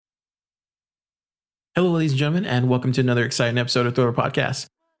Hello, ladies and gentlemen, and welcome to another exciting episode of Thriller Podcast.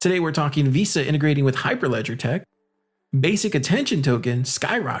 Today, we're talking Visa integrating with Hyperledger tech, basic attention token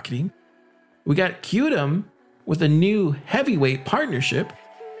skyrocketing. We got Qtum with a new heavyweight partnership.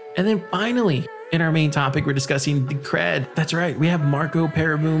 And then finally, in our main topic, we're discussing Decred. That's right, we have Marco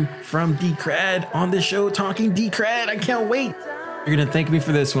Peereboom from Decred on the show talking Decred. I can't wait. You're going to thank me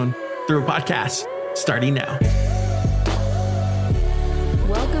for this one. Thriller Podcast, starting now.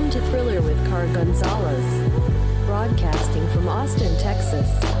 Welcome to Thriller with Car Gonzalez, broadcasting from Austin, Texas,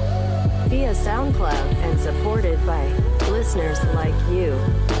 via SoundCloud and supported by listeners like you.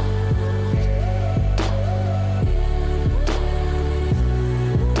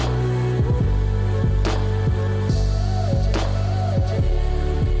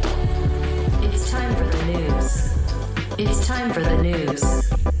 It's time for the news. It's time for the news.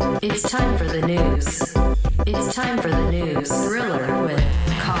 It's time for the news. It's time for the news. Thriller with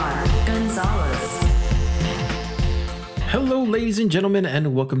Car Gonzalez. Hello, ladies and gentlemen,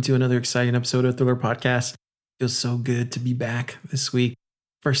 and welcome to another exciting episode of Thriller Podcast. Feels so good to be back this week.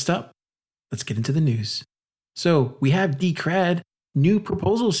 First up, let's get into the news. So we have Decred new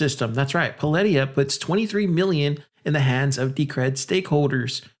proposal system. That's right. Paledia puts $23 million in the hands of Decred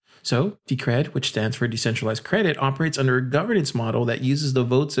stakeholders. So Decred, which stands for Decentralized Credit, operates under a governance model that uses the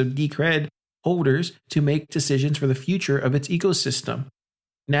votes of Decred holders to make decisions for the future of its ecosystem.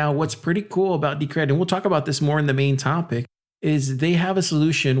 Now, what's pretty cool about Decred, and we'll talk about this more in the main topic, is they have a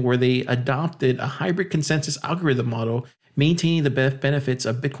solution where they adopted a hybrid consensus algorithm model, maintaining the benefits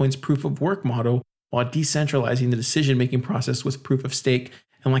of Bitcoin's proof of work model while decentralizing the decision-making process with proof of stake.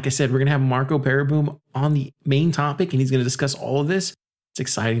 And like I said, we're going to have Marco Peereboom on the main topic, and he's going to discuss all of this. It's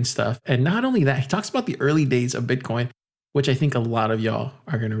exciting stuff. And not only that, he talks about the early days of Bitcoin, which I think a lot of y'all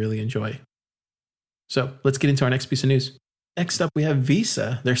are going to really enjoy. So let's get into our next piece of news. Next up, we have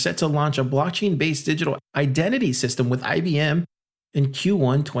Visa. They're set to launch a blockchain-based digital identity system with IBM in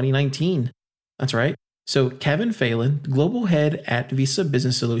Q1 2019. That's right. So Kevin Phelan, global head at Visa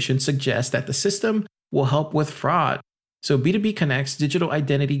Business Solutions, suggests that the system will help with fraud. So B2B Connect's digital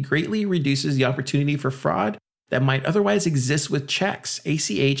identity greatly reduces the opportunity for fraud that might otherwise exist with checks,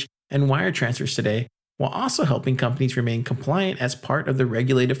 ACH, and wire transfers today, while also helping companies remain compliant as part of the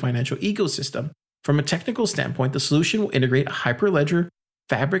regulated financial ecosystem. From a technical standpoint, the solution will integrate a Hyperledger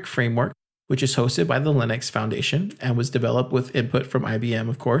Fabric framework, which is hosted by the Linux Foundation and was developed with input from IBM,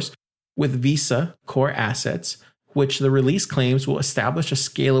 of course, with Visa core assets, which the release claims will establish a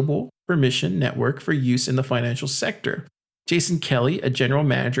scalable permission network for use in the financial sector. Jason Kelly, a general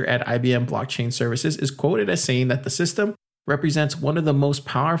manager at IBM Blockchain Services, is quoted as saying that the system represents one of the most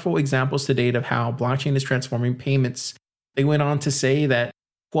powerful examples to date of how blockchain is transforming payments. They went on to say that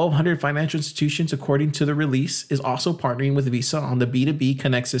 1,200 financial institutions, according to the release, is also partnering with Visa on the B2B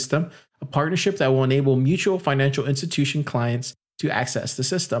Connect system, a partnership that will enable mutual financial institution clients to access the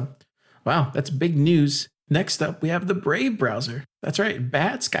system. Wow, that's big news. Next up, we have the Brave browser. That's right,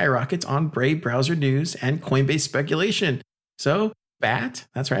 BAT skyrockets on Brave browser news and Coinbase speculation. So BAT,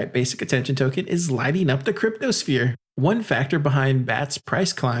 that's right, Basic Attention Token, is lighting up the cryptosphere. One factor behind BAT's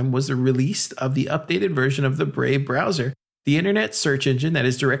price climb was the release of the updated version of the Brave browser, the internet search engine that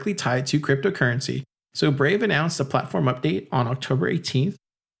is directly tied to cryptocurrency. So Brave announced a platform update on October 18th,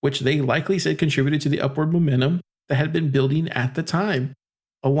 which they likely said contributed to the upward momentum that had been building at the time.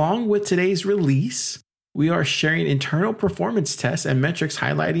 Along with today's release, we are sharing internal performance tests and metrics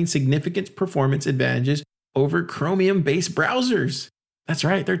highlighting significant performance advantages over Chromium-based browsers. That's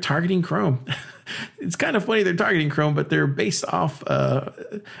right, they're targeting Chrome. It's kind of funny they're targeting Chrome, but they're based off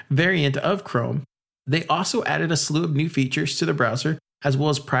a variant of Chrome. They also added a slew of new features to the browser, as well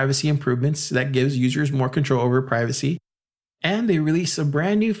as privacy improvements that gives users more control over privacy. And they released a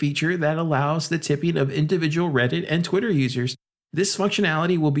brand new feature that allows the tipping of individual Reddit and Twitter users. This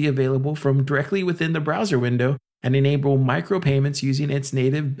functionality will be available from directly within the browser window and enable micropayments using its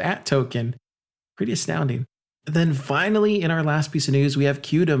native BAT token. Pretty astounding. Then finally, in our last piece of news, we have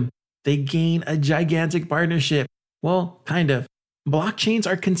Qtum. They gain a gigantic partnership. Well, kind of. Blockchains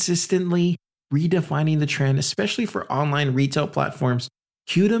are consistently redefining the trend, especially for online retail platforms.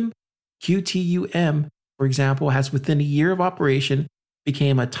 Qtum, QTUM, for example, has within a year of operation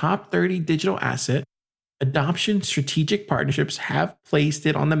became a top 30 digital asset. Adoption strategic partnerships have placed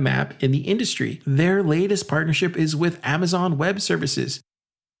it on the map in the industry. Their latest partnership is with Amazon Web Services,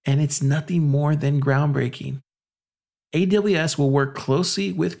 and it's nothing more than groundbreaking. AWS will work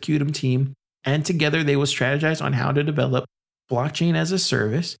closely with Qtum team, and together they will strategize on how to develop blockchain as a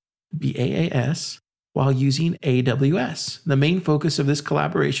service, BaaS, while using AWS. The main focus of this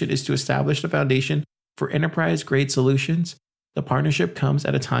collaboration is to establish the foundation for enterprise-grade solutions The partnership comes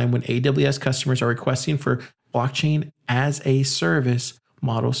at a time when AWS customers are requesting for blockchain as a service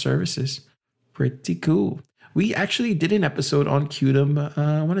model services. Pretty cool. We actually did an episode on Qtum,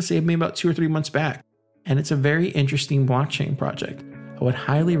 I want to say maybe about 2 or 3 months back, and it's a very interesting blockchain project. I would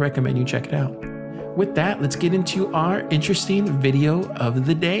highly recommend you check it out. With that, let's get into our interesting video of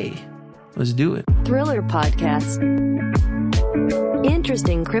the day. Let's do it. Thriller Podcast.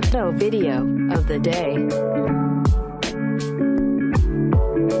 Interesting crypto video of the day.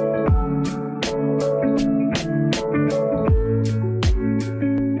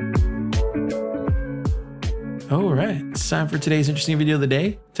 All right, it's time for today's interesting video of the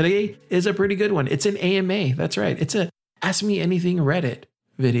day. Today is a pretty good one. It's an AMA. That's right. It's a Ask Me Anything Reddit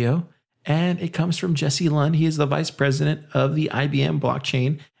video, and it comes from Jesse Lund. He is the vice president of the IBM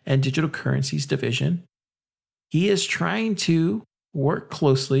Blockchain and Digital Currencies Division. He is trying to work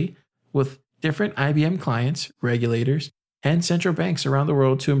closely with different IBM clients, regulators, and central banks around the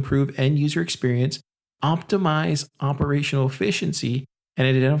world to improve end user experience, optimize operational efficiency, and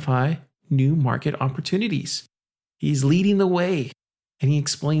identify new market opportunities. He's leading the way, and he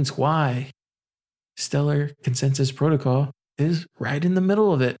explains why Stellar Consensus Protocol is right in the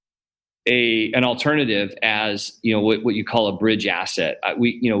middle of it. An alternative, as you know, what you call a bridge asset.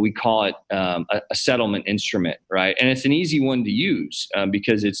 We call it a settlement instrument, right? And it's an easy one to use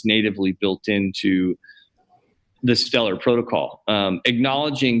because it's natively built into the Stellar protocol.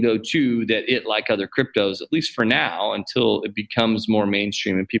 Acknowledging though too that it, like other cryptos, at least for now, until it becomes more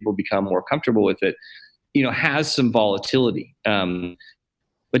mainstream and people become more comfortable with it, has some volatility.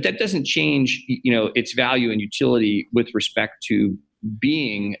 But that doesn't change, its value and utility with respect to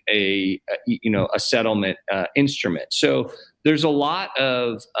being a settlement instrument. So there's a lot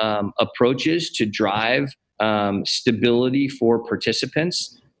of approaches to drive stability for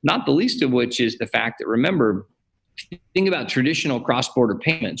participants, not the least of which is the fact that, remember, think about traditional cross-border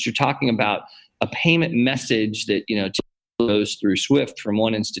payments. You're talking about a payment message that, goes through SWIFT from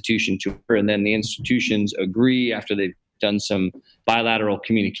one institution to another, and then the institutions agree after they've done some bilateral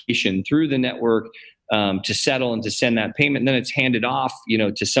communication through the network to settle and to send that payment. And then it's handed off,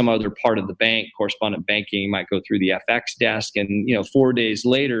 to some other part of the bank. Correspondent banking might go through the FX desk, and 4 days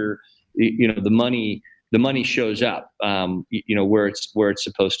later, the money shows up, where it's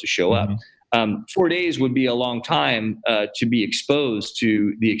supposed to show up. 4 days would be a long time to be exposed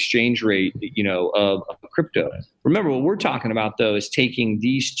to the exchange rate, of crypto. Remember, what we're talking about, though, is taking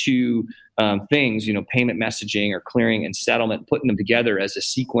these two things, payment messaging or clearing and settlement, putting them together as a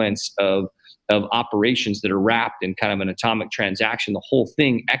sequence of operations that are wrapped in kind of an atomic transaction. The whole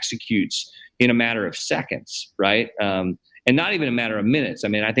thing executes in a matter of seconds, right? And not even a matter of minutes. I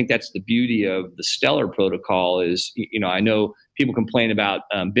mean, I think that's the beauty of the Stellar protocol is, I know people complain about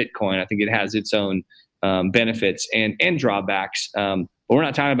Bitcoin. I think it has its own benefits and drawbacks. But we're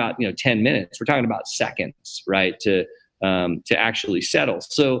not talking about, 10 minutes. We're talking about seconds, right, to actually settle.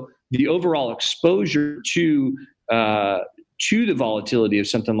 So the overall exposure to the volatility of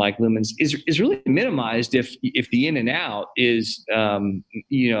something like Lumens is really minimized if the in and out is,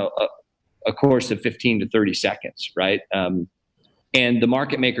 a course of 15 to 30 seconds, right? And the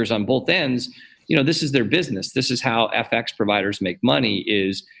market makers on both ends, this is their business. This is how FX providers make money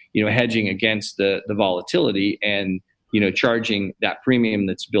is, hedging against the volatility and, charging that premium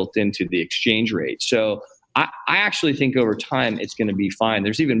that's built into the exchange rate. So I actually think over time it's going to be fine.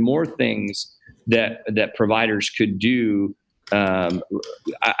 There's even more things that providers could do.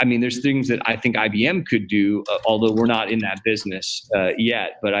 There's things that I think IBM could do, although we're not in that business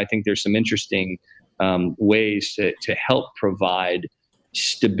yet. But I think there's some interesting ways to help provide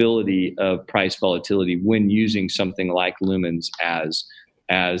stability of price volatility when using something like Lumens as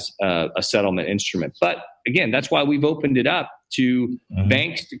a settlement instrument. But again, that's why we've opened it up to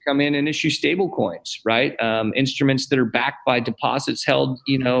banks to come in and issue stable coins, right? Instruments that are backed by deposits held,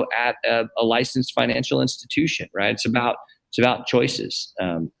 at a licensed financial institution, right? It's about choices,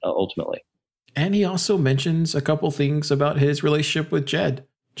 ultimately. And he also mentions a couple things about his relationship with Jed.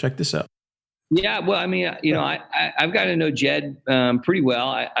 Check this out. Yeah, well, I've gotten to know Jed pretty well.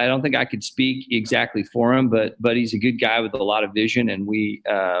 I don't think I could speak exactly for him, but he's a good guy with a lot of vision, and we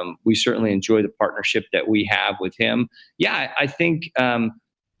certainly enjoy the partnership that we have with him. Yeah, I think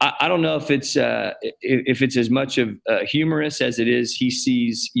I don't know if it's as much of humorous as it is. He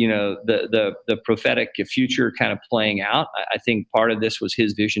sees, the prophetic future kind of playing out. I think part of this was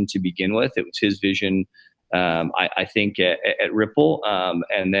his vision to begin with. It was his vision. I think at Ripple,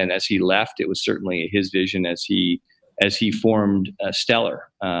 and then as he left, it was certainly his vision as he formed Stellar.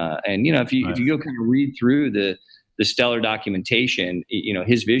 And if you go kind of read through the Stellar documentation,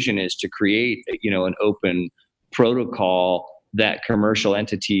 his vision is to create an open protocol that commercial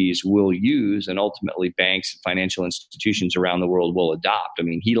entities will use, and ultimately banks and financial institutions around the world will adopt. I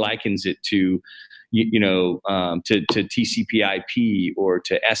mean, he likens it to to TCP/IP or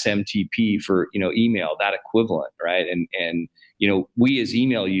to SMTP for email, that equivalent, right? And we as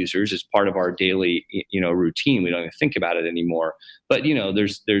email users, as part of our daily routine, we don't even think about it anymore. But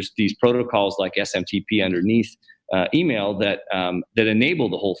there's these protocols like SMTP underneath email that enable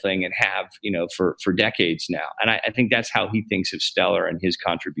the whole thing and have for decades now. And I think that's how he thinks of Stellar and his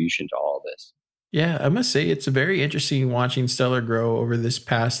contribution to all of this. Yeah, I must say it's very interesting watching Stellar grow over this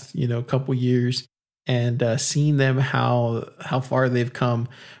past couple years, and seeing them how far they've come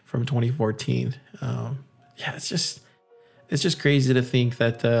from 2014. It's just crazy to think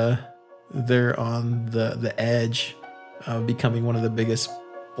that they're on the edge of becoming one of the biggest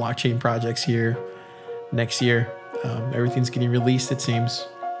blockchain projects here next year. Everything's getting released, it seems.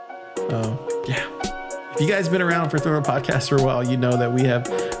 If you guys been around for Thriller Podcast for a while, you know that we have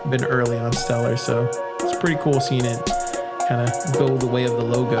been early on Stellar, so it's pretty cool seeing it kind of go the way of the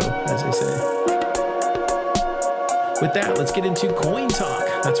logo, as they say. With that, let's get into Coin Talk.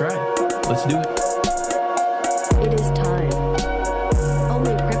 That's right. Let's do it. It is time.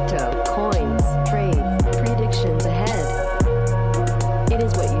 Only crypto, coins, trades, predictions ahead. It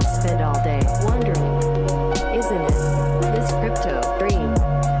is what you spend all day wondering, isn't it? This crypto dream.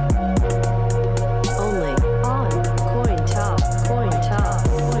 Only on Coin Talk, Coin Talk,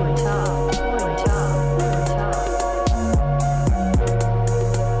 Coin Talk, Coin Talk, Coin Talk.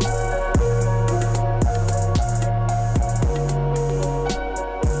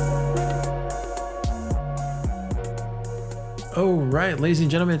 All right, ladies and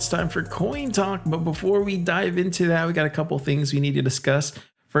gentlemen, it's time for Coin Talk. But before we dive into that, we got a couple things we need to discuss.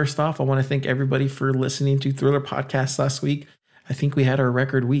 First off, I want to thank everybody for listening to Thriller Podcast last week. I think we had our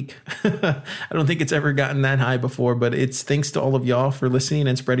record week. I don't think it's ever gotten that high before, but it's thanks to all of y'all for listening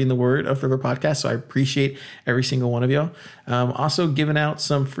and spreading the word of Thriller Podcast. So I appreciate every single one of y'all. Also giving out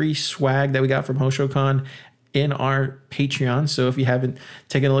some free swag that we got from HoshoCon in our Patreon. So if you haven't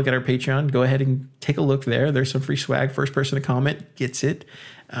taken a look at our Patreon, go ahead and take a look there. There's some free swag. First person to comment gets it.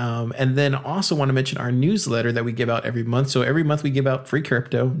 And then also want to mention our newsletter that we give out every month. So every month we give out free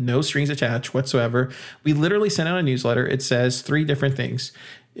crypto, no strings attached whatsoever. We literally send out a newsletter. It says 3 different things: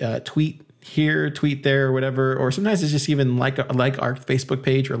 tweet here, tweet there, or whatever. Or sometimes it's just even like our Facebook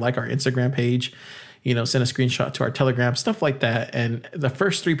page or like our Instagram page. Send a screenshot to our Telegram, stuff like that. And the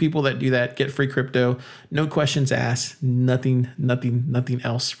first 3 people that do that get free crypto, no questions asked, nothing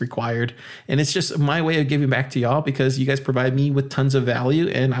else required. And it's just my way of giving back to y'all, because you guys provide me with tons of value,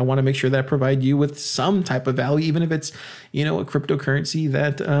 and I want to make sure that I provide you with some type of value, even if it's, a cryptocurrency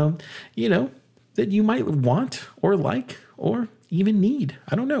that, that you might want or like or even need.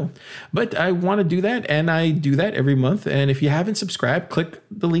 I don't know, but I want to do that, and I do that every month. And if you haven't subscribed, click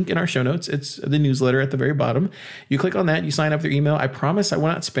the link in our show notes. It's the newsletter at the very bottom. You click on that, you sign up with your email. I promise I will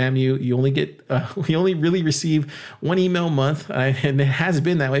not spam you. You only get we only really receive 1 email a month, and it has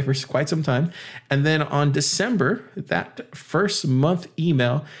been that way for quite some time. And then on December, that first month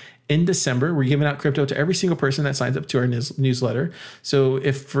email, in December, we're giving out crypto to every single person that signs up to our newsletter. So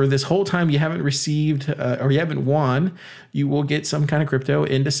if for this whole time you haven't received or you haven't won, you will get some kind of crypto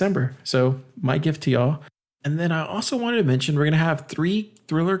in December. So my gift to y'all. And then I also wanted to mention, we're going to have 3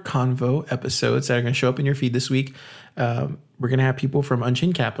 Thriller Convo episodes that are going to show up in your feed this week. We're going to have people from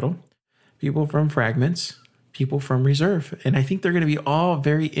Unchained Capital, people from Fragments, people from Reserve. And I think they're going to be all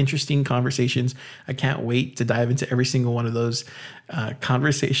very interesting conversations. I can't wait to dive into every single one of those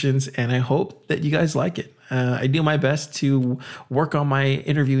conversations. And I hope that you guys like it. I do my best to work on my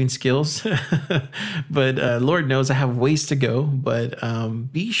interviewing skills, but Lord knows I have ways to go. But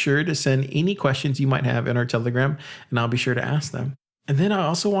be sure to send any questions you might have in our Telegram, and I'll be sure to ask them. And then I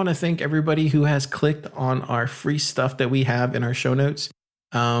also want to thank everybody who has clicked on our free stuff that we have in our show notes.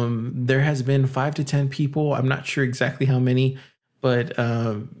 There has been 5 to 10 people, I'm not sure exactly how many, but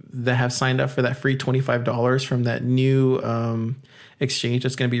that have signed up for that free $25 from that new exchange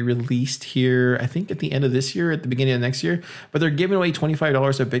that's going to be released here, I think at the end of this year, at the beginning of next year. But they're giving away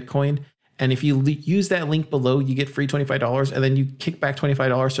 $25 of Bitcoin. And if you use that link below, you get free $25, and then you kick back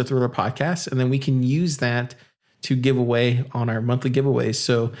 $25 to Thriller Podcast, and then we can use that to give away on our monthly giveaways.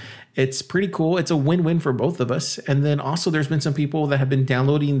 So it's pretty cool. It's a win-win for both of us. And then also there's been some people that have been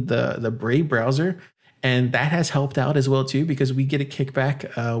downloading the Brave browser, and that has helped out as well too, because we get a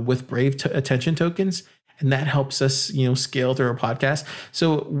kickback with Brave attention tokens, and that helps us, scale through our podcast.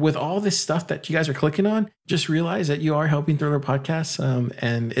 So with all this stuff that you guys are clicking on, just realize that you are helping Thriller Podcasts,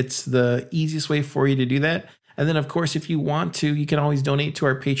 and it's the easiest way for you to do that. And then, of course, if you want to, you can always donate to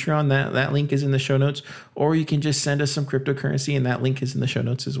our Patreon. That link is in the show notes, or you can just send us some cryptocurrency, and that link is in the show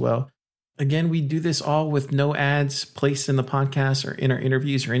notes as well. Again, we do this all with no ads placed in the podcast or in our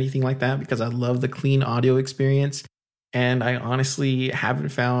interviews or anything like that, because I love the clean audio experience. And I honestly haven't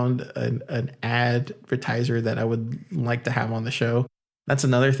found an advertiser that I would like to have on the show. That's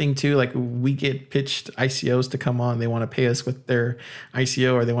another thing too. Like, we get pitched ICOs to come on. They want to pay us with their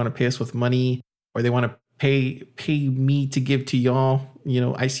ICO, or they want to pay us with money, or they want to pay me to give to y'all,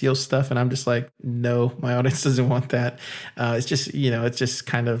 ICO stuff. And I'm just like, no, my audience doesn't want that. It's just, it's just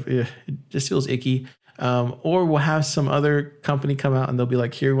kind of, it just feels icky. Or we'll have some other company come out and they'll be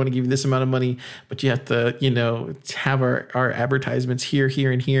like, here, we want to give you this amount of money, but you have to, have our advertisements here,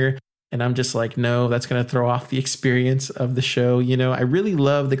 here, and here. And I'm just like, no, that's going to throw off the experience of the show. I really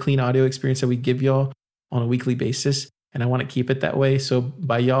love the clean audio experience that we give y'all on a weekly basis, and I want to keep it that way. So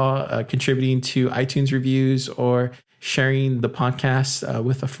by y'all contributing to iTunes reviews, or sharing the podcast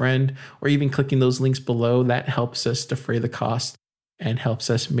with a friend, or even clicking those links below, that helps us defray the cost and helps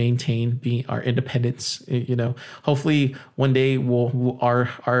us maintain our independence. Hopefully one day our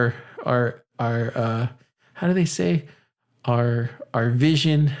how do they say, our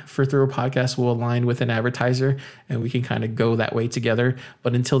vision for Thorough Podcast will align with an advertiser, and we can kind of go that way together.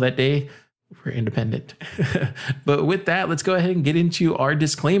 But until that day, we're independent. But with that, let's go ahead and get into our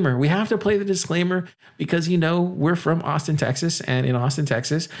disclaimer. We have to play the disclaimer because, we're from Austin, Texas. And in Austin,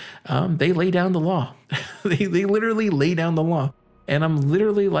 Texas, they lay down the law. They literally lay down the law. And I'm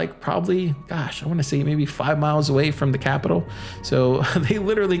literally like probably, I want to say maybe 5 miles away from the Capitol. So they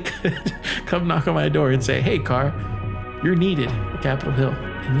literally could come knock on my door and say, hey, Car, you're needed at Capitol Hill,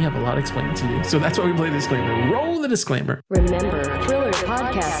 and you have a lot explaining to do. So that's why we play the disclaimer. Roll the disclaimer. Remember, Thriller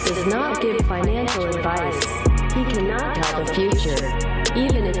Podcast does not give financial advice. He cannot tell the future,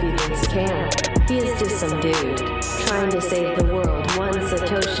 even if he thinks he can. He is just some dude trying to save the world one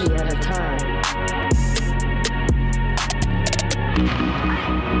Satoshi at a time.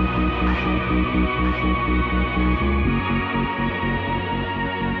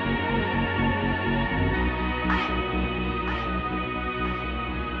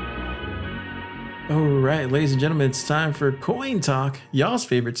 All right, ladies and gentlemen, it's time for Coin Talk, y'all's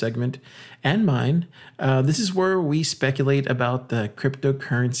favorite segment and mine. This is where we speculate about the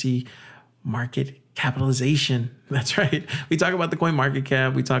cryptocurrency market capitalization. That's right. We talk about the coin market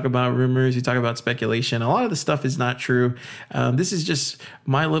cap. We talk about rumors. We talk about speculation. A lot of the stuff is not true. This is just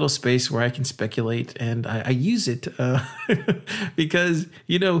my little space where I can speculate, and I use it because,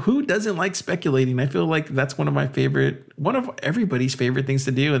 who doesn't like speculating? I feel like that's one of everybody's favorite things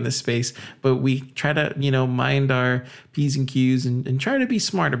to do in this space. But we try to, mind our P's and Q's and try to be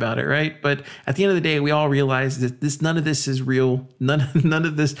smart about it, right? But at the end of the day, we all realize that none of this is real. None of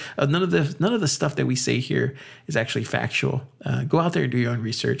the stuff that we say here is actually factual. Go out there and do your own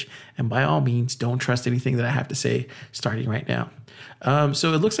research, and by all means, don't trust anything that I have to say starting right now.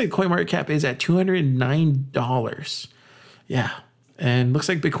 So it looks like CoinMarketCap is at $209. Yeah, and looks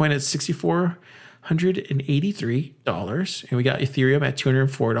like Bitcoin at $6,483, and we got Ethereum at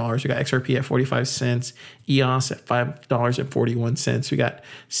 $204. We got XRP at 45 cents, EOS at $5.41. We got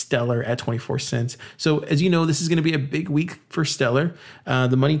Stellar at 24 cents. So as you know, this is going to be a big week for Stellar.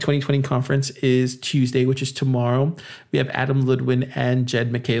 The Money 2020 conference is Tuesday, which is tomorrow. We have Adam Ludwin and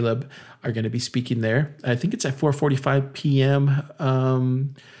Jed McCaleb are going to be speaking there. I think it's at 4:45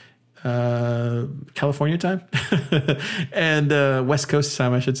 p.m. California time and West Coast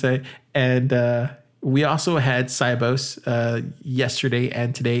time, I should say. And we also had Sibos yesterday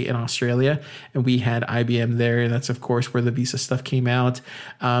and today in Australia, and we had IBM there, and that's of course where the Visa stuff came out.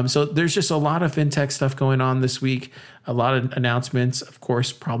 So there's just a lot of fintech stuff going on this week, a lot of announcements. Of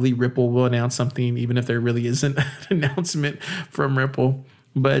course, probably Ripple will announce something, even if there really isn't an announcement from Ripple.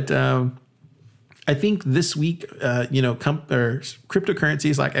 But I think this week,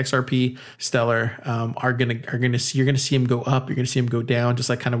 cryptocurrencies like XRP, Stellar you're gonna see them go up. You're gonna see them go down, just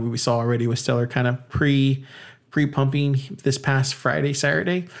like kind of what we saw already with Stellar, kind of pre-pumping this past Friday,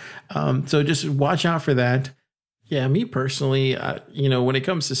 Saturday. So just watch out for that. Yeah, me personally, when it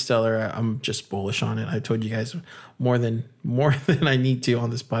comes to Stellar, I'm just bullish on it. I told you guys more than I need to on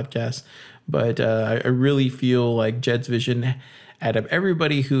this podcast, but I really feel like Jed's vision, out of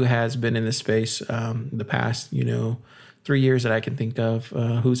everybody who has been in this space the past, 3 years that I can think of,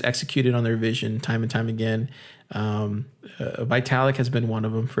 who's executed on their vision time and time again. Vitalik has been one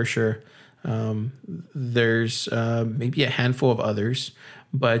of them for sure. There's maybe a handful of others,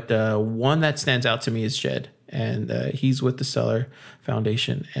 but one that stands out to me is Jed. and he's with the Stellar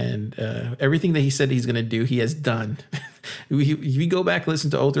Foundation, and everything that he said he's going to do, he has done. If you go back,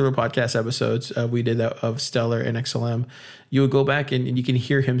 listen to old Thriller podcast episodes, we did that of Stellar and XLM. You would go back and you can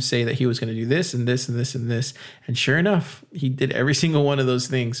hear him say that he was going to do this and this and this and this. And sure enough, he did every single one of those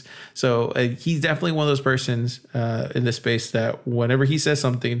things. So he's definitely one of those persons in this space that whenever he says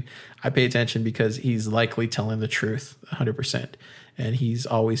something, I pay attention because he's likely telling the truth 100%. And he's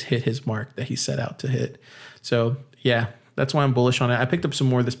always hit his mark that he set out to hit. So yeah, that's why I'm bullish on it. I picked up some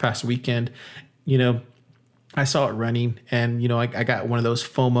more this past weekend. I saw it running, and I got one of those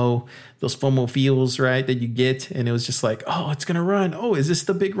FOMO feels, right, that you get, and it was just like, oh, it's gonna run. Oh, is this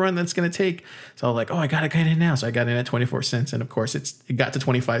the big run that's gonna take? So I was like, oh, I gotta get in now. So I got in at 24 cents, and of course it got to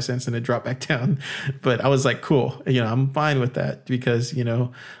 25 cents and it dropped back down. But I was like, cool, I'm fine with that because a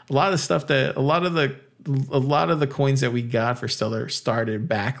lot of the coins that we got for Stellar started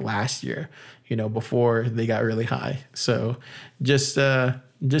back last year, before they got really high. So just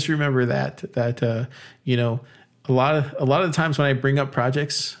remember that a lot of the times when I bring up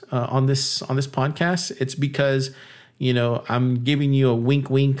projects on this podcast, it's because I'm giving you a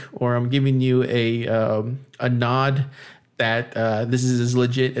wink, or I'm giving you a nod that this is as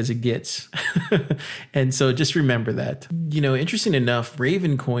legit as it gets. And so just remember that. Interesting enough,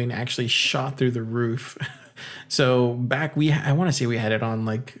 Raven coin actually shot through the roof. So back I want to say we had it on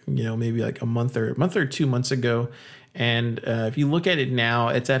maybe like a month or 2 months ago. And if you look at it now,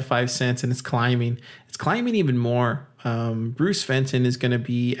 it's at 5 cents and it's climbing. It's climbing even more. Bruce Fenton is going to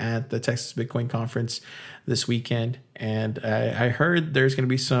be at the Texas Bitcoin Conference this weekend. And I heard there's going to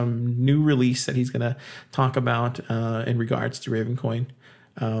be some new release that he's going to talk about in regards to Ravencoin.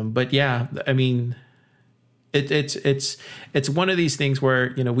 But yeah, I mean, it's one of these things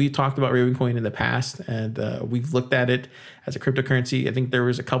where we've talked about Ravencoin in the past, and we've looked at it as a cryptocurrency. I think there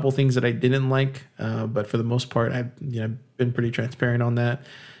was a couple things that I didn't like, but for the most part, I've been pretty transparent on that.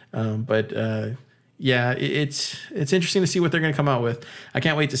 Yeah, it's interesting to see what they're going to come out with. I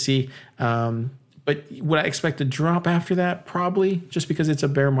can't wait to see. But would I expect a drop after that? Probably, just because it's a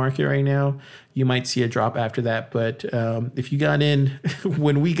bear market right now. You might see a drop after that. But if you got in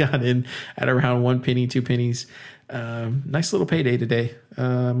when we got in at around 1 penny, 2 pennies, nice little payday today,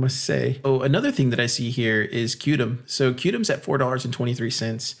 I must say. Oh, another thing that I see here is Qtum. So Qtum's at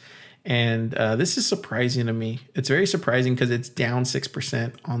 $4.23. And this is surprising to me. It's very surprising because it's down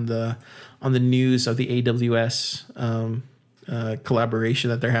 6% on the news of the AWS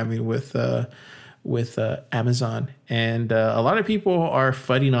collaboration that they're having with Amazon. And a lot of people are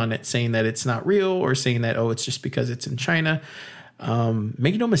fighting on it, saying that it's not real, or saying that, it's just because it's in China.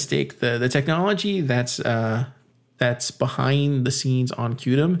 Make no mistake, the technology that's behind the scenes on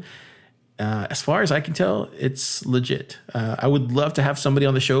Qtum, as far as I can tell, it's legit. I would love to have somebody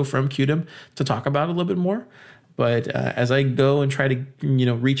on the show from Qtum to talk about it a little bit more. But as I go and try to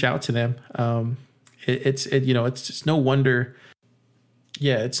reach out to them, it's just no wonder.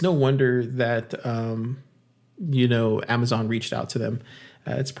 Yeah, it's no wonder that Amazon reached out to them.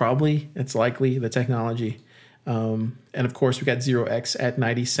 It's likely the technology. And of course, we got 0x at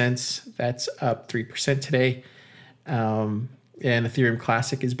 90 cents. That's up 3% today. And Ethereum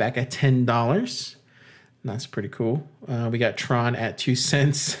Classic is back at $10. That's pretty cool. We got Tron at 2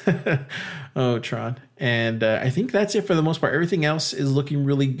 cents. Oh, Tron. And I think that's it for the most part. Everything else is looking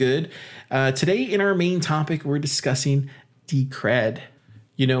really good. Today, in our main topic, we're discussing Decred.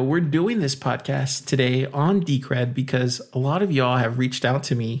 We're doing this podcast today on Decred because a lot of y'all have reached out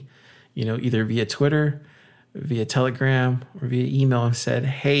to me, either via Twitter, via Telegram, or via email, and said,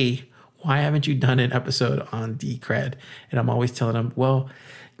 hey, why haven't you done an episode on Decred? And I'm always telling them, well,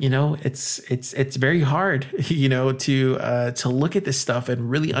 it's very hard, to look at this stuff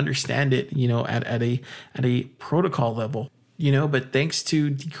and really understand it, at a protocol level. But thanks to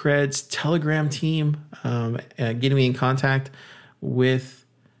Decred's Telegram team getting me in contact with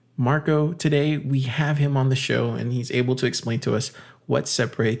Marco today, we have him on the show, and he's able to explain to us what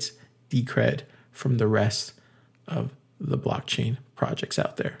separates Decred from the rest of the blockchain projects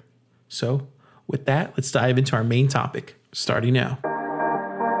out there. So with that, let's dive into our main topic, starting now.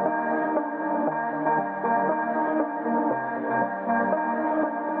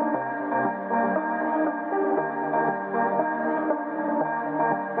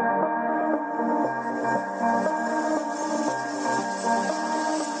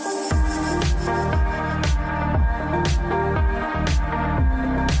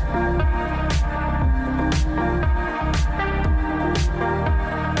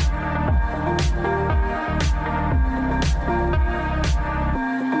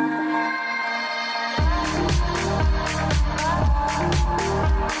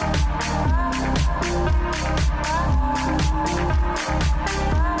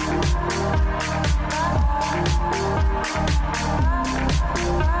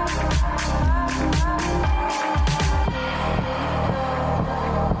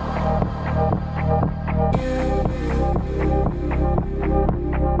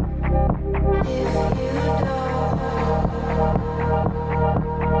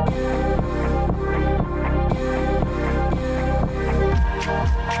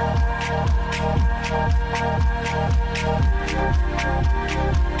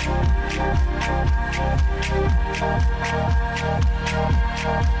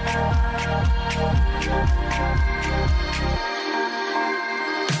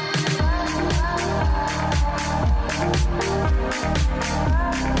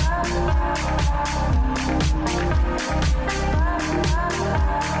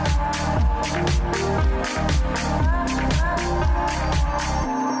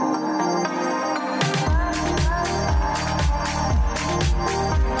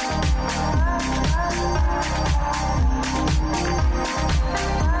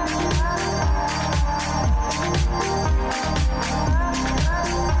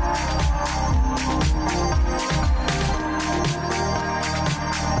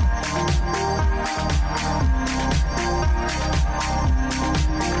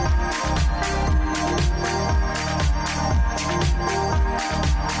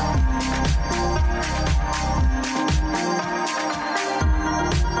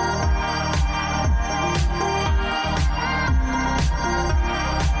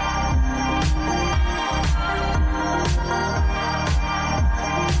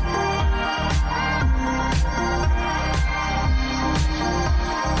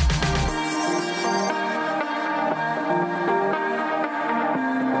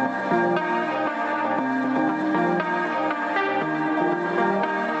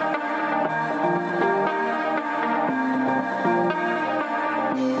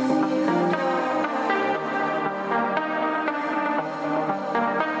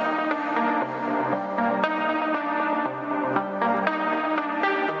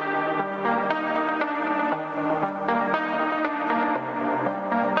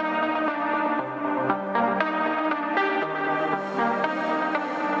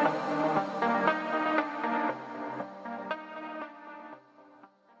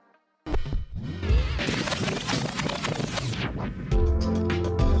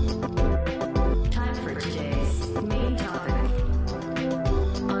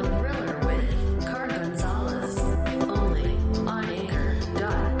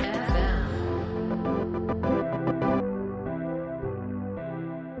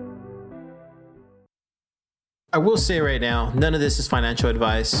 I will say right now, none of this is financial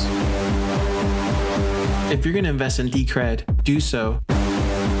advice. If you're going to invest in Decred, do so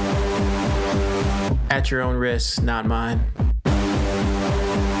at your own risk, not mine.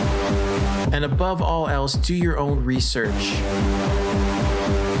 And above all else, do your own research.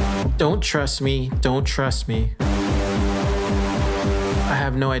 Don't trust me. Don't trust me. I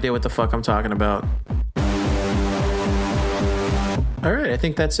have no idea what the fuck I'm talking about. All right, I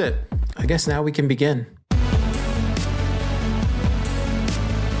think that's it. I guess now we can begin.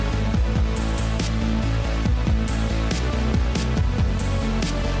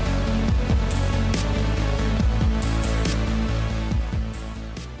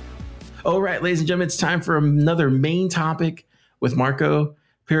 All right, ladies and gentlemen, it's time for another main topic with Marco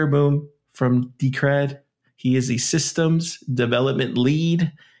Peereboom from Decred. He is the systems development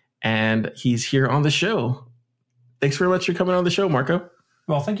lead, and he's here on the show. Thanks very much for coming on the show, Marco.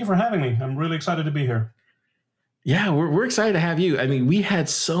 Well, thank you for having me. I'm really excited to be here. Yeah, we're excited to have you. I mean, we had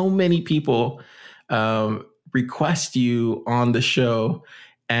so many people request you on the show,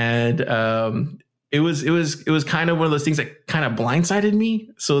 and It was kind of one of those things that kind of blindsided me.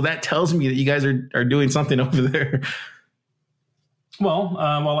 So that tells me that you guys are doing something over there. Well,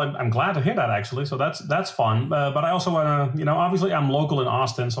 I'm glad to hear that actually. So that's fun. But I also want to, obviously I'm local in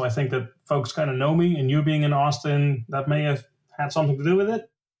Austin, so I think that folks kind of know me, and you being in Austin, that may have had something to do with it.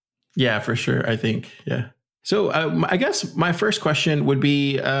 Yeah, for sure. I think, yeah. So I guess my first question would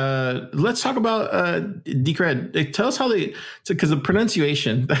be, let's talk about Decred. Tell us how because the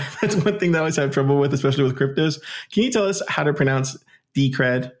pronunciation, that's one thing that I always have trouble with, especially with cryptos. Can you tell us how to pronounce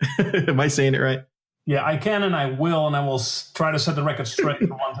Decred? Am I saying it right? Yeah, I can, and I will try to set the record straight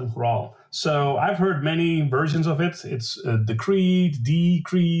for once and for all. So I've heard many versions of it. It's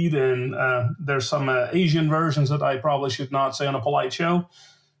Decreed, and there's some Asian versions that I probably should not say on a polite show.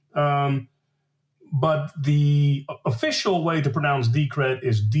 But the official way to pronounce Decred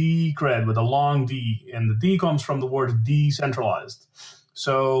is Decred with a long D, and the D comes from the word decentralized.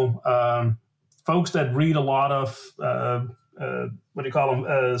 So folks that read a lot of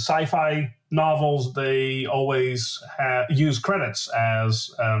sci-fi novels, they always use credits as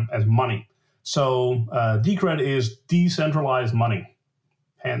money. So Decred is decentralized money,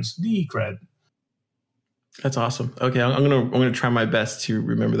 hence Decred. That's awesome. Okay, I'm gonna try my best to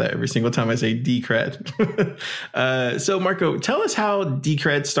remember that every single time I say Decred. So Marco, tell us how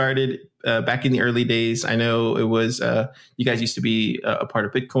Decred started back in the early days. I know it was you guys used to be a part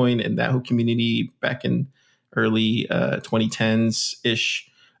of Bitcoin and that whole community back in early 2010s ish.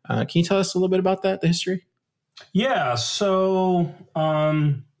 Can you tell us a little bit about that, the history? Yeah, so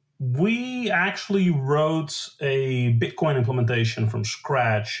we actually wrote a Bitcoin implementation from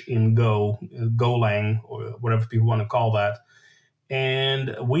scratch in Golang, or whatever people want to call that.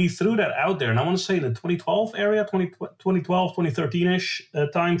 And we threw that out there. And I want to say in the 2012 area, 2012, 2013-ish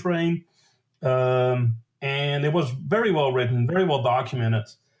time frame. And it was very well written, very well documented.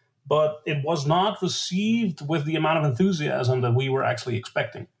 But it was not received with the amount of enthusiasm that we were actually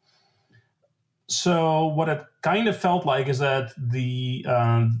expecting. So what it kind of felt like is that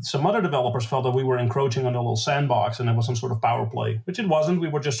some other developers felt that we were encroaching on the little sandbox and it was some sort of power play, which it wasn't. We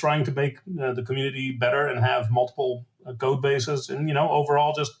were just trying to make the community better and have multiple code bases and,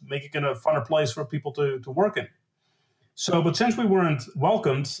 overall just make it a funner place for people to work in. So, but since we weren't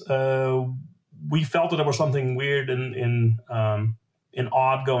welcomed, we felt that there was something weird and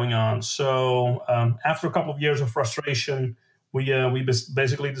odd going on. So after a couple of years of frustration, we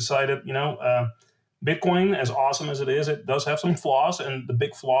basically decided, Bitcoin, as awesome as it does have some flaws, and the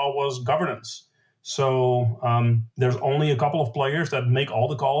big flaw was governance. So there's only a couple of players that make all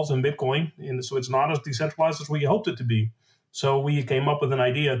the calls in Bitcoin, and so it's not as decentralized as we hoped it to be. So we came up with an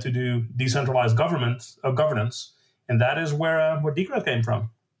idea to do decentralized governance, and that is where Decred came from.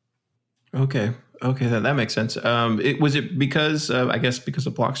 Okay, that makes sense. Was it because I guess because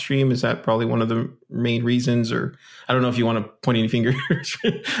of Blockstream? Is that probably one of the main reasons? Or I don't know if you want to point any fingers,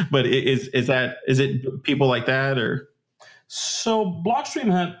 but is it people like that or? So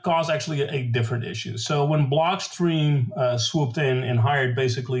Blockstream had caused actually a different issue. So when Blockstream swooped in and hired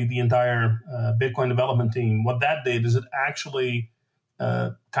basically the entire Bitcoin development team, what that did is it actually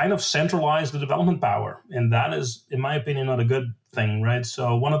kind of centralized the development power, and that is, in my opinion, not a good thing, right?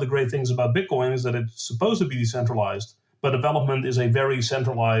 So one of the great things about Bitcoin is that it's supposed to be decentralized, but development is a very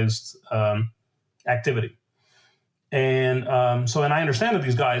centralized activity. And and I understand that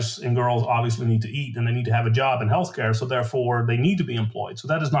these guys and girls obviously need to eat and they need to have a job in healthcare, so therefore they need to be employed. So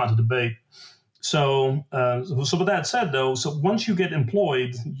that is not a debate. So with that said, though, so once you get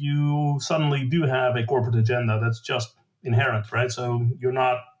employed, you suddenly do have a corporate agenda that's just inherent, right? So you're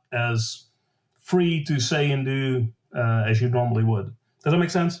not as free to say and do as you normally would. Does that make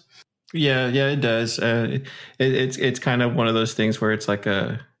sense? Yeah, it does. It's kind of one of those things where it's like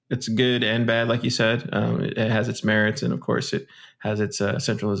it's good and bad, like you said. It has its merits, and of course, it has its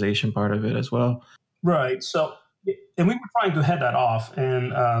centralization part of it as well. Right. So, and we were trying to head that off,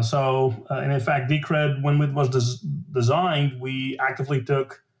 and and in fact, Decred, when it was designed, we actively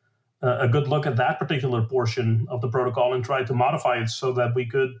took a good look at that particular portion of the protocol and tried to modify it so that we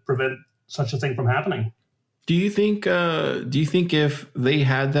could prevent such a thing from happening. Do you think if they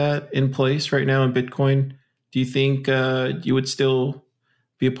had that in place right now in Bitcoin, do you think you would still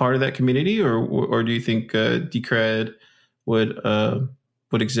be a part of that community, or do you think Decred would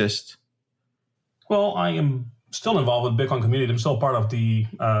exist? Well, I am still involved with Bitcoin community. I'm still part of the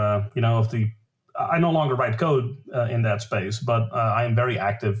I no longer write code in that space, but I am very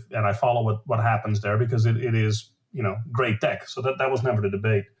active and I follow what happens there because it is great tech. So that was never the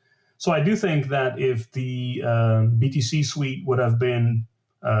debate. So I do think that if the BTC suite would have been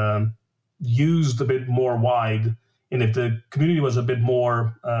used a bit more wide, and if the community was a bit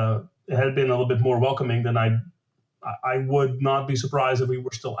more, had been a little bit more welcoming, then I would not be surprised if we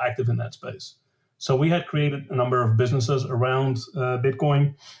were still active in that space. So we had created a number of businesses around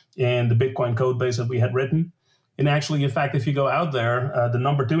Bitcoin and the Bitcoin code base that we had written. And actually, in fact, if you go out there, the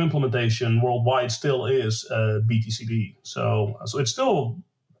number 2 implementation worldwide still is BTCD. So it's still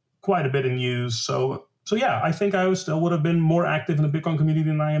quite a bit in use. So yeah, I think I still would have been more active in the Bitcoin community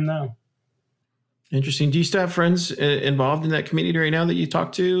than I am now. Interesting. Do you still have friends involved in that community right now that you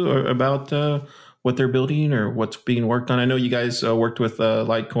talk to or about what they're building or what's being worked on? I know you guys worked with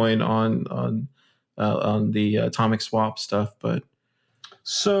Litecoin on the atomic swap stuff, but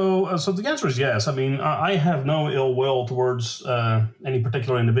so the answer is yes. I mean, I have no ill will towards any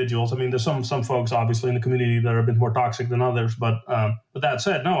particular individuals. I mean, there's some folks obviously in the community that are a bit more toxic than others, but that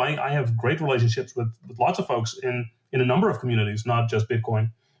said, no, I have great relationships with lots of folks in a number of communities, not just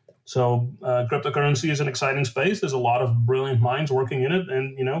Bitcoin. So cryptocurrency is an exciting space. There's a lot of brilliant minds working in it,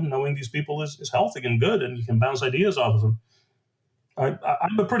 and knowing these people is healthy and good, and you can bounce ideas off of them.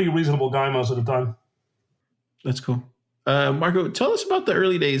 I'm a pretty reasonable guy most of the time. That's cool. Marco, tell us about the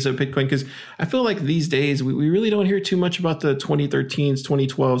early days of Bitcoin, because I feel like these days we really don't hear too much about the 2013s,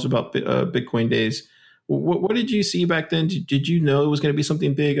 2012s, about Bitcoin days. What did you see back then? Did you know it was going to be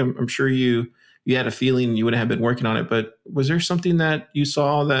something big? I'm sure you had a feeling you would have been working on it, but was there something that you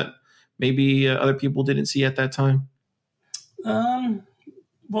saw that maybe other people didn't see at that time?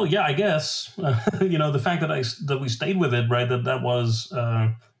 Well, yeah, I guess the fact that we stayed with it, right? That was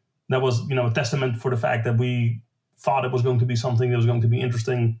a testament for the fact that we thought it was going to be something that was going to be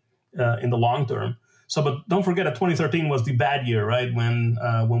interesting in the long term. So, but don't forget that 2013 was the bad year, right?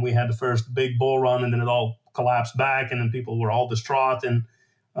 When we had the first big bull run, and then it all collapsed back, and then people were all distraught, and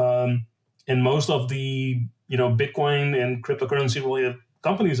most of the Bitcoin and cryptocurrency related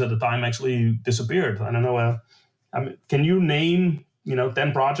companies at the time actually disappeared. I don't know. Can you name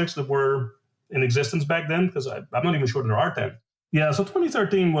 10 projects that were in existence back then? Because I'm not even sure there are 10. Yeah, so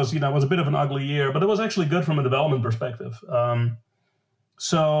 2013 was a bit of an ugly year, but it was actually good from a development perspective.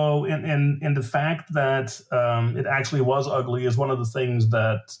 So in the fact that it actually was ugly is one of the things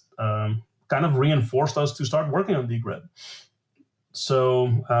that kind of reinforced us to start working on Decred. So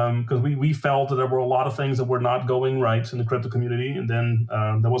because we felt that there were a lot of things that were not going right in the crypto community, and then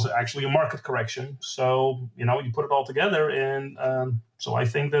there was actually a market correction. So you put it all together, and so I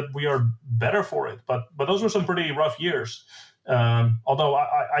think that we are better for it. But those were some pretty rough years. Although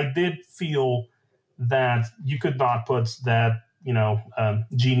I did feel that you could not put that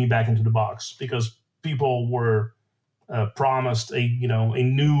genie back into the box, because people were promised a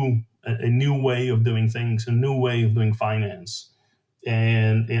new way of doing things, a new way of doing finance.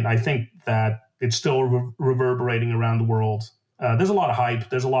 And I think that it's still reverberating around the world. There's a lot of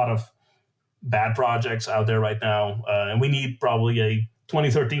hype. There's a lot of bad projects out there right now. And we need probably a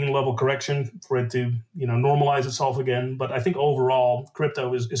 2013 level correction for it to normalize itself again. But I think overall,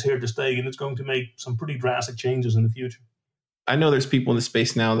 crypto is here to stay, and it's going to make some pretty drastic changes in the future. I know there's people in the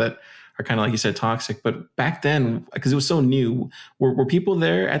space now that are kind of, like you said, toxic. But back then, because it was so new, were people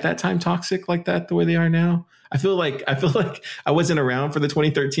there at that time toxic like that the way they are now? I feel like I wasn't around for the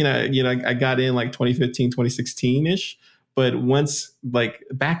 2013. I got in like 2015, 2016 ish. But once, like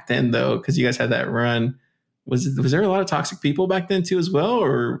back then though, because you guys had that run, was there a lot of toxic people back then too as well,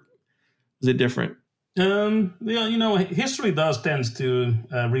 or was it different? History does tend to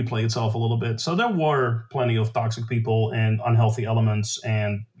replay itself a little bit. So there were plenty of toxic people and unhealthy elements,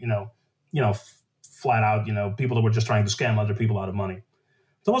 and flat out, people that were just trying to scam other people out of money.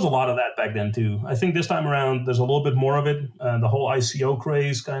 There was a lot of that back then too. I think this time around, there's a little bit more of it. The whole ICO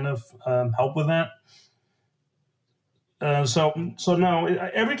craze kind of helped with that. So now,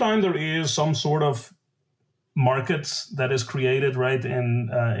 every time there is some sort of market that is created, right,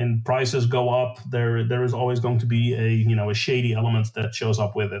 and prices go up, there is always going to be a shady element that shows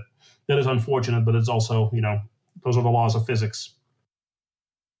up with it. That is unfortunate, but it's also those are the laws of physics.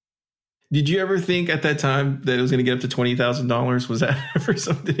 Did you ever think at that time that it was going to get up to $20,000? Was that ever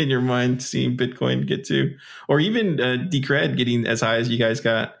something in your mind, seeing Bitcoin get to, or even Decred getting as high as you guys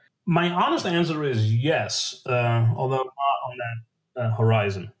got? My honest answer is yes, although not on that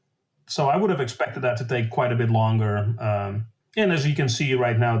horizon. So I would have expected that to take quite a bit longer. And as you can see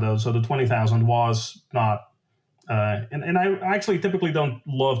right now, though, so the 20,000 was not. And I actually typically don't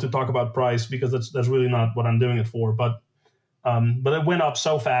love to talk about price, because that's really not what I'm doing it for. But it went up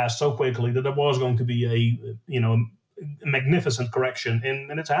so fast, so quickly, that there was going to be a magnificent correction,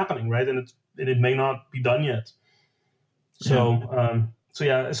 and it's happening, right? And it may not be done yet. So So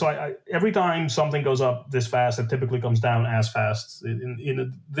I every time something goes up this fast, it typically comes down as fast.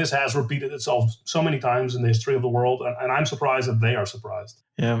 This has repeated itself so many times in the history of the world, and I'm surprised that they are surprised.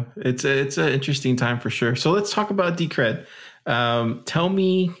 Yeah, it's an interesting time for sure. So let's talk about Decred. Tell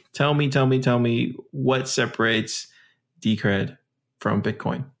me what separates Decred from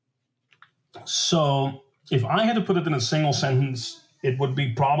Bitcoin. So if I had to put it in a single sentence, it would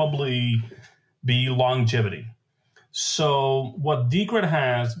probably be longevity. So what Decred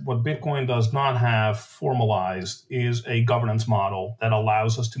has, what Bitcoin does not have formalized, is a governance model that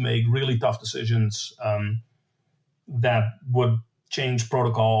allows us to make really tough decisions that would change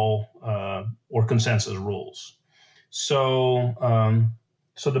protocol or consensus rules. So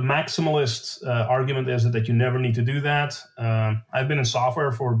the maximalist argument is that you never need to do that. I've been in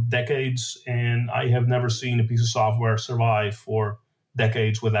software for decades, and I have never seen a piece of software survive for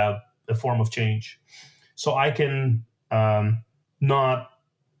decades without a form of change. So I can not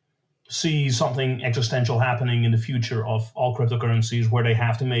see something existential happening in the future of all cryptocurrencies where they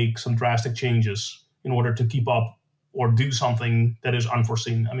have to make some drastic changes in order to keep up or do something that is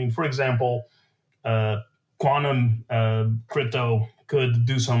unforeseen. I mean, for example, quantum crypto could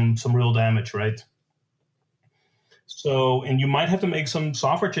do some real damage, right? So, and you might have to make some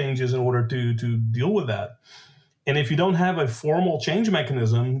software changes in order to deal with that. And if you don't have a formal change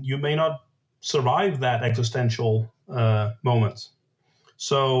mechanism, you may not survive that existential moment.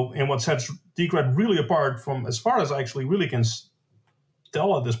 So, and what sets Decred really apart from, as far as I actually really can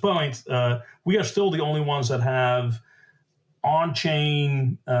tell at this point, we are still the only ones that have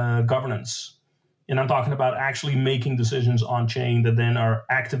on-chain governance. And I'm talking about actually making decisions on-chain that then are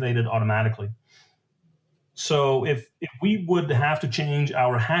activated automatically. So if we would have to change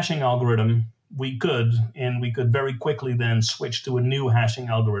our hashing algorithm, we could very quickly then switch to a new hashing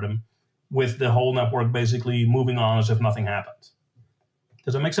algorithm with the whole network basically moving on as if nothing happened.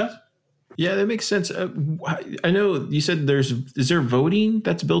 Does that make sense? Yeah, that makes sense. I know you said is there voting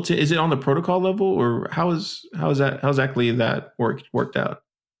that's built in? Is it on the protocol level, or how exactly that worked out?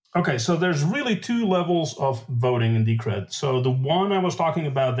 Okay, so there's really two levels of voting in Decred. So the one I was talking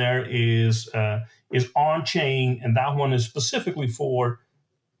about there is on chain, and that one is specifically for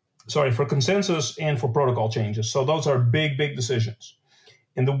consensus and for protocol changes. So those are big decisions.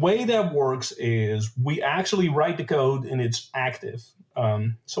 And the way that works is we actually write the code and it's active.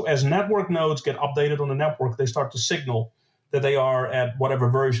 So as network nodes get updated on the network, they start to signal that they are at whatever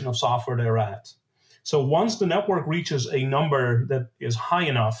version of software they're at. So once the network reaches a number that is high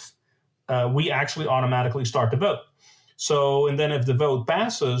enough, we actually automatically start to vote. So, and then if the vote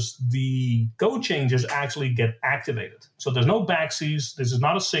passes, the code changes actually get activated. So there's no backseas. This is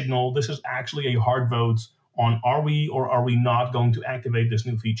not a signal. This is actually a hard vote on are we or are we not going to activate this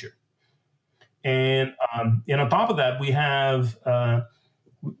new feature. And on top of that, we have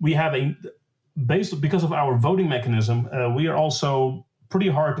because of our voting mechanism, we are also pretty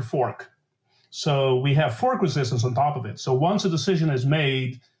hard to fork. So we have fork resistance on top of it. So once a decision is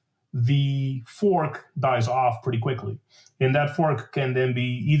made, the fork dies off pretty quickly. And that fork can then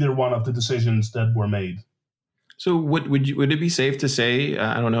be either one of the decisions that were made. So would it be safe to say,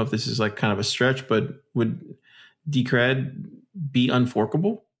 I don't know if this is like kind of a stretch, but would Decred be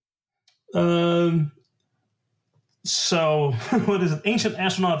unforkable? So what is it? Ancient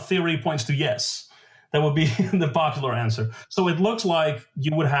astronaut theory points to yes. That would be the popular answer. So it looks like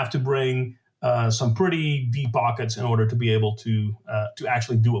you would have to bring some pretty deep pockets in order to be able to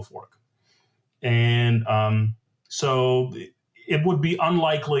actually do a fork. And so it would be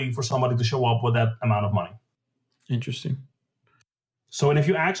unlikely for somebody to show up with that amount of money. Interesting. So, and if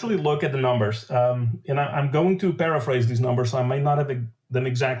you actually look at the numbers, and I'm going to paraphrase these numbers, so I may not have them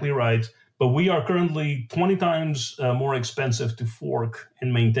exactly right, but we are currently 20 times more expensive to fork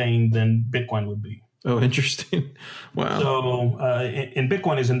and maintain than Bitcoin would be. Oh, interesting. Wow. So, and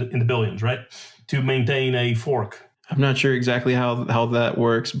Bitcoin is in the billions, right? To maintain a fork. I'm not sure exactly how that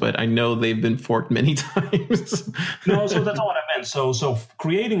works, but I know they've been forked many times. No, so that's not what I meant. So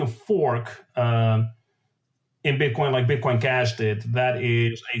creating a fork in Bitcoin, like Bitcoin Cash did, that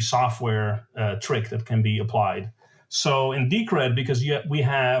is a software trick that can be applied. So in Decred, because we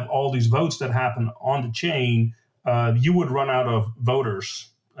have all these votes that happen on the chain, you would run out of voters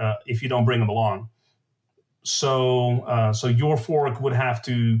if you don't bring them along. So your fork would have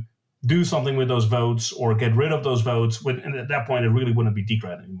to do something with those votes or get rid of those votes. And at that point, it really wouldn't be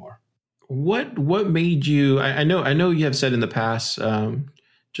Decred anymore. What made you? I know you have said in the past.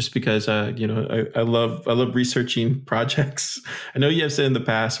 Just because I love researching projects. I know you have said in the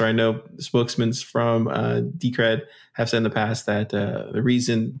past, or I know spokesmen from Decred have said in the past that the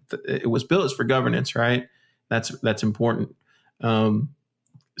reason it was built is for governance, right? That's important.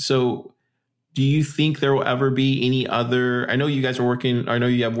 So, do you think there will ever be any other? I know you guys are working. I know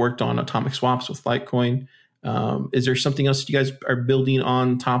you have worked on atomic swaps with Litecoin. Is there something else you guys are building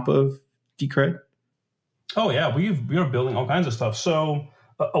on top of Decred? Oh yeah, we are building all kinds of stuff. So.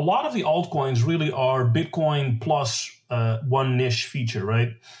 A lot of the altcoins really are Bitcoin plus one niche feature,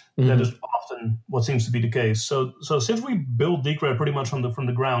 right? Mm-hmm. That is often what seems to be the case. So since we built Decred pretty much from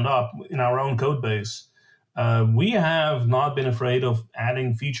the ground up in our own code base, we have not been afraid of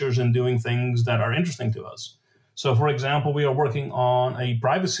adding features and doing things that are interesting to us. So, for example, we are working on a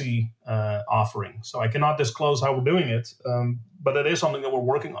privacy offering. So I cannot disclose how we're doing it, but it is something that we're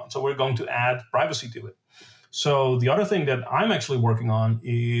working on. So we're going to add privacy to it. So the other thing that I'm actually working on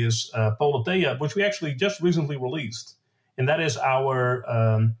is Politeia, which we actually just recently released. And that is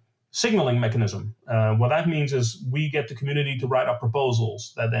our signaling mechanism. What that means is we get the community to write up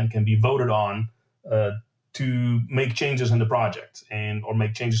proposals that then can be voted on to make changes in the project or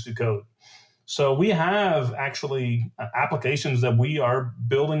make changes to code. So we have actually applications that we are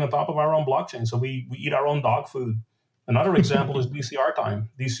building on top of our own blockchain. So we eat our own dog food. Another example is DCR time.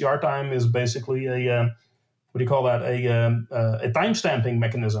 DCR time is basically a timestamping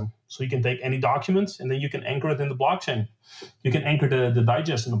mechanism. So you can take any document and then you can anchor it in the blockchain. You can anchor the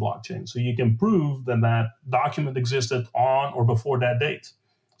digest in the blockchain. So you can prove that document existed on or before that date.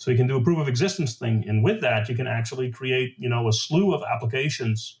 So you can do a proof of existence thing. And with that, you can actually create, a slew of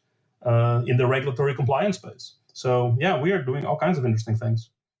applications in the regulatory compliance space. So yeah, we are doing all kinds of interesting things.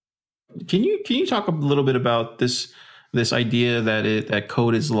 Can you talk a little bit about this this idea that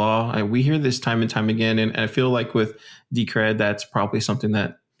code is law. We hear this time and time again, and I feel like with Decred, that's probably something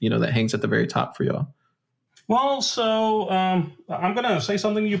that that hangs at the very top for y'all. Well, so I'm going to say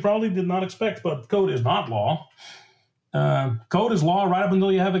something you probably did not expect, but code is not law. Code is law right up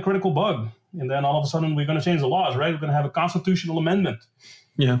until you have a critical bug. And then all of a sudden we're going to change the laws, right? We're going to have a constitutional amendment.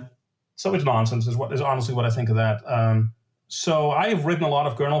 Yeah. So it's nonsense is honestly what I think of that. So I have written a lot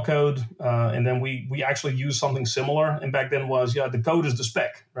of kernel code, and then we actually use something similar. And back then was, the code is the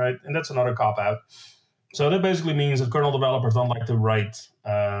spec, right? And that's another cop-out. So that basically means that kernel developers don't like to write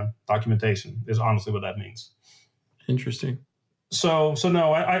documentation is honestly what that means. Interesting. So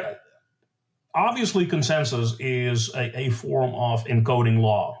no, I obviously consensus is a form of encoding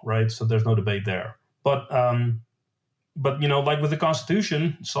law, right? So there's no debate there. But like with the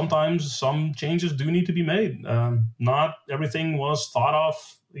Constitution, sometimes some changes do need to be made. Not everything was thought of,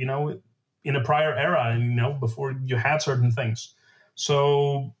 in a prior era, and before you had certain things.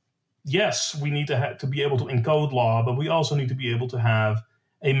 So yes, we need to be able to encode law, but we also need to be able to have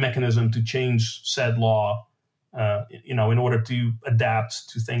a mechanism to change said law, in order to adapt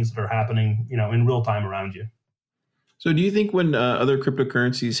to things that are happening, in real time around you. So do you think when other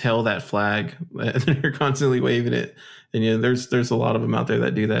cryptocurrencies hail that flag, they're constantly waving it, and there's a lot of them out there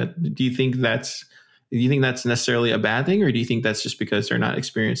that do that. Do you think that's necessarily a bad thing, or do you think that's just because they're not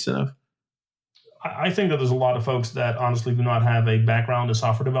experienced enough? I think that there's a lot of folks that honestly do not have a background in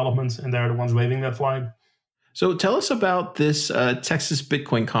software development, and they're the ones waving that flag. So tell us about this Texas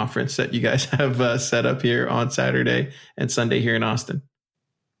Bitcoin conference that you guys have set up here on Saturday and Sunday here in Austin.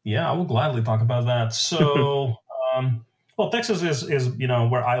 Yeah, I will gladly talk about that. So, Texas is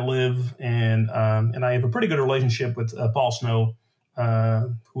where I live, and I have a pretty good relationship with Paul Snow,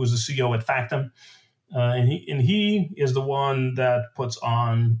 who is the CEO at Factum, and he is the one that puts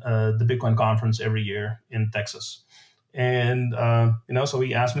on the Bitcoin conference every year in Texas, and so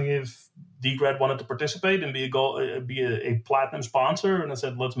he asked me if Decred wanted to participate and be a platinum sponsor, and I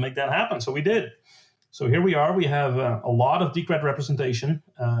said, let's make that happen. So we did. So here we are. We have a lot of Decred representation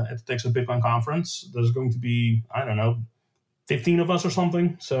at the Texas Bitcoin Conference. There's going to be, 15 of us or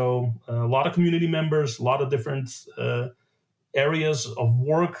something. So a lot of community members, a lot of different areas of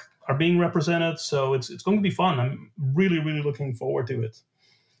work are being represented. So it's going to be fun. I'm really, really looking forward to it.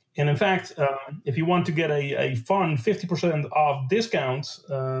 And in fact, if you want to get a fun 50% off discount,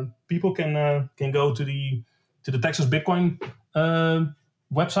 people can go to the Texas Bitcoin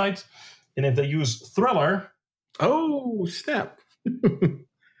website, and if they use Thriller, oh snap!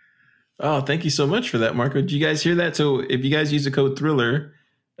 Oh, thank you so much for that, Marco. Did you guys hear that? So if you guys use the code Thriller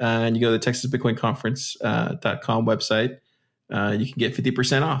and you go to the TexasBitcoinConference.com website, you can get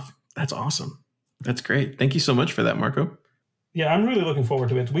 50% off. That's awesome. That's great. Thank you so much for that, Marco. Yeah, I'm really looking forward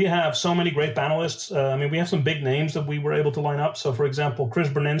to it. We have so many great panelists. We have some big names that we were able to line up. So, for example, Chris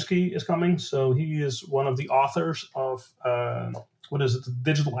Bernensky is coming. So he is one of the authors of, the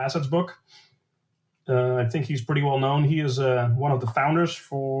Digital Assets book. I think he's pretty well known. He is one of the founders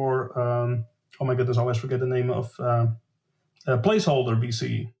for, oh my goodness, I always forget the name of Placeholder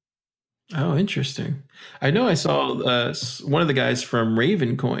VC. Oh, interesting. I know I saw one of the guys from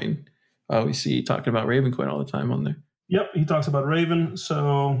Ravencoin. We see talking about Ravencoin all the time on there. Yep, he talks about Raven.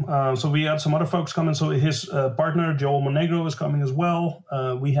 So we had some other folks coming. So his partner, Joel Monegro, is coming as well.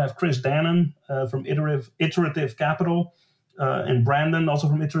 We have Chris Dannon from Iterative Capital, and Brandon, also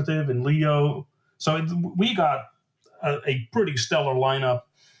from Iterative, and Leo. So we got a pretty stellar lineup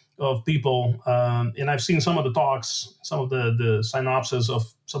of people. And I've seen some of the talks, some of the synopsis of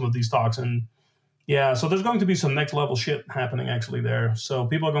some of these talks. And yeah, so there's going to be some next level shit happening actually there. So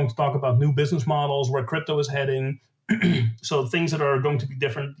people are going to talk about new business models, where crypto is heading. So things that are going to be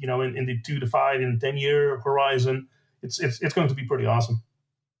different, in the 2 to 5 and 10-year horizon, it's going to be pretty awesome.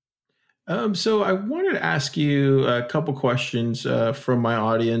 So I wanted to ask you a couple questions from my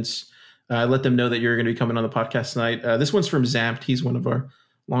audience. Let them know that you're going to be coming on the podcast tonight. This one's from Zamped. He's one of our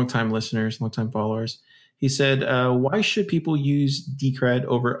longtime listeners, longtime followers. He said, why should people use Decred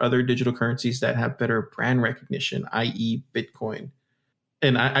over other digital currencies that have better brand recognition, i.e. Bitcoin?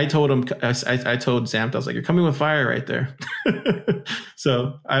 And I told him, I told Zamped, I was like, you're coming with fire right there.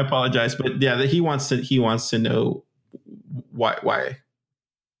 So I apologize. But yeah, he wants to know why.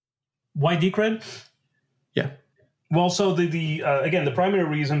 Why Decred? Yeah. Well, so again, the primary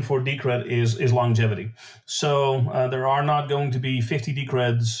reason for Decred is longevity. So there are not going to be 50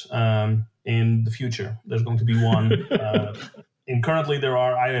 Decreds in the future. There's going to be one. And currently there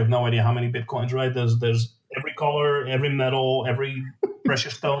are, I have no idea how many Bitcoins, right? There's every color, every metal, every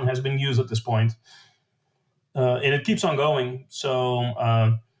precious stone has been used at this point. And it keeps on going.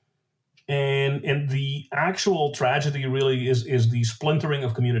 So, And the actual tragedy really is the splintering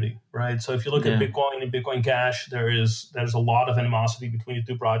of community, right? So if you look at Bitcoin and Bitcoin Cash, there's a lot of animosity between the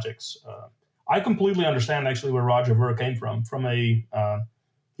two projects. I completely understand actually where Roger Ver came from a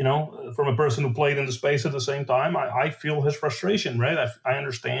from a person who played in the space at the same time. I feel his frustration, right? I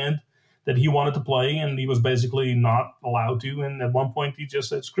understand that he wanted to play and he was basically not allowed to. And at one point he just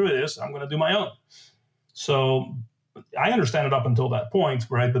said, screw this, I'm going to do my own. So I understand it up until that point,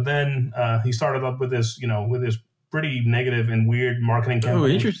 right? But then he started up with this pretty negative and weird marketing campaign. Oh,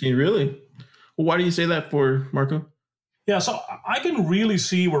 interesting. Really? Well, why do you say that for, Marco? Yeah, so I can really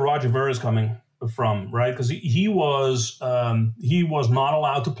see where Roger Ver is coming from, right? Because he was not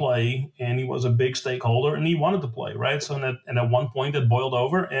allowed to play, and he was a big stakeholder, and he wanted to play, right? So at one point it boiled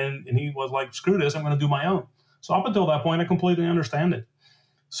over, and he was like, screw this, I'm going to do my own. So up until that point, I completely understand it.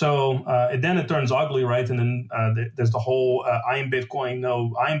 So then it turns ugly, right? And then there's the whole I am Bitcoin,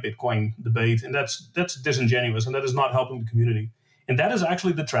 no, I am Bitcoin debate, and that's disingenuous, and that is not helping the community. And that is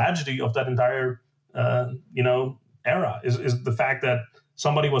actually the tragedy of that entire era is the fact that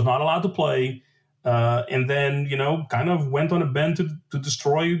somebody was not allowed to play, and then kind of went on a bend to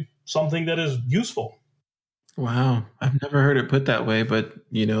destroy something that is useful. Wow, I've never heard it put that way, but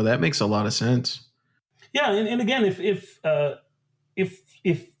that makes a lot of sense. Yeah, and again, if there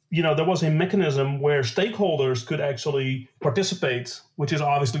was a mechanism where stakeholders could actually participate, which is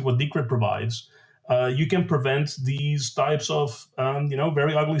obviously what Decred provides, you can prevent these types of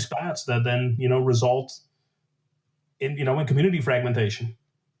very ugly spats that then result in community fragmentation.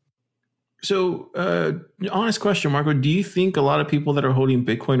 So, honest question, Marco, do you think a lot of people that are holding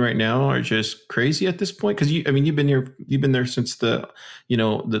Bitcoin right now are just crazy at this point? Because you've been there since the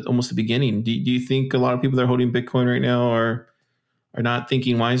almost the beginning. Do you think a lot of people that are holding Bitcoin right now are not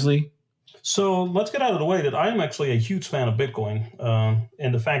thinking wisely? So let's get out of the way that I am actually a huge fan of Bitcoin,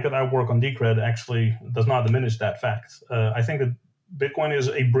 and the fact that I work on Decred actually does not diminish that fact. I think that Bitcoin is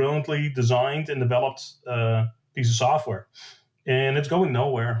a brilliantly designed and developed piece of software, and it's going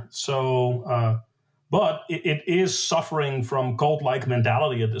nowhere. So, but it is suffering from cult-like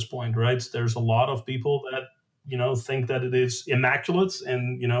mentality at this point, right? There's a lot of people that think that it is immaculate,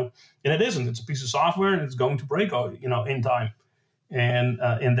 and it isn't. It's a piece of software, and it's going to break, in time.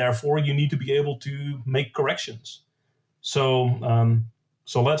 And therefore you need to be able to make corrections. So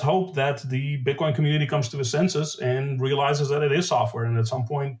let's hope that the Bitcoin community comes to a sensus and realizes that it is software, and at some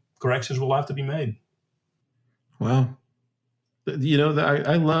point corrections will have to be made. Wow.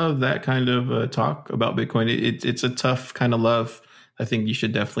 I love that kind of talk about Bitcoin. It's a tough kind of love I think you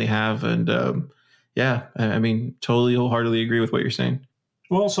should definitely have. And I mean, totally wholeheartedly agree with what you're saying.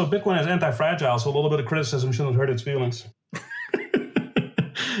 Well, so Bitcoin is anti-fragile, so a little bit of criticism shouldn't hurt its feelings.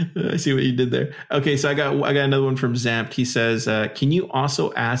 I see what you did there. Okay, so I got another one from Zamp. He says, "Can you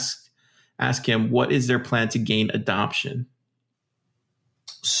also ask him what is their plan to gain adoption?"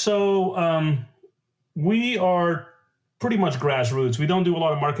 So we are pretty much grassroots. We don't do a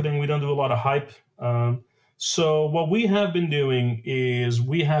lot of marketing. We don't do a lot of hype. So what we have been doing is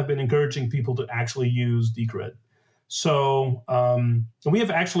we have been encouraging people to actually use Decred. So we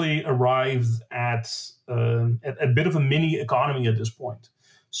have actually arrived at a bit of a mini economy at this point.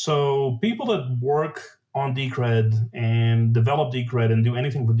 So people that work on Decred and develop Decred and do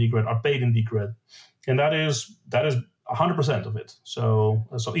anything for Decred are paid in Decred, and that is 100% of it. So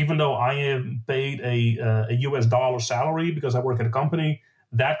even though I am paid a US dollar salary because I work at a company,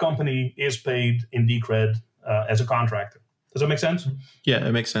 that company is paid in Decred as a contractor. Does that make sense? Yeah,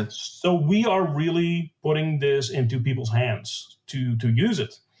 it makes sense. So we are really putting this into people's hands to use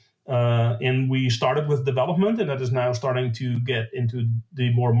it. And we started with development, and that is now starting to get into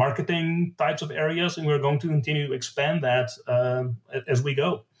the more marketing types of areas, and we're going to continue to expand that as we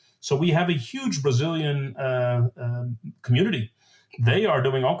go. So we have a huge Brazilian community. They are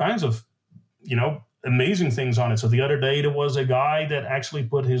doing all kinds of, amazing things on it. So the other day, there was a guy that actually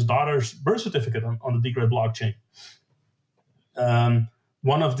put his daughter's birth certificate on the Decred blockchain.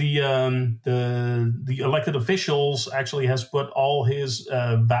 One of the elected officials actually has put all his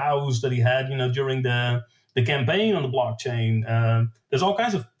vows that he had, during the campaign on the blockchain. There's all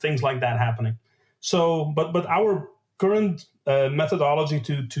kinds of things like that happening. So, but our current methodology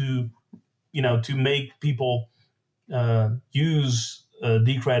to make people use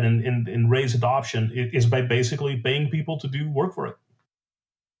Decred and raise adoption is by basically paying people to do work for it.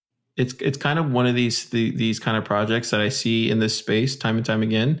 It's kind of one of these kind of projects that I see in this space time and time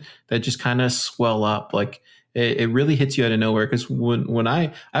again that just kind of swell up. Like it really hits you out of nowhere. Because when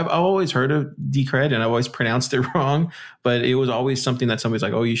I've always heard of Decred and I always pronounced it wrong, but it was always something that somebody's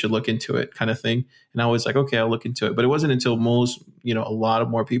like, oh, you should look into it kind of thing. And I was like, okay, I'll look into it. But it wasn't until a lot of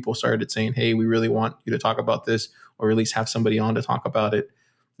more people started saying, hey, we really want you to talk about this, or at least have somebody on to talk about it.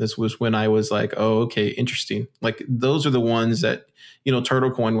 This was when I was like, oh, okay, interesting. Like those are the ones that,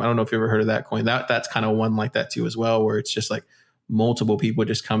 Turtle Coin. I don't know if you ever heard of that coin. That's kind of one like that too as well, where it's just like multiple people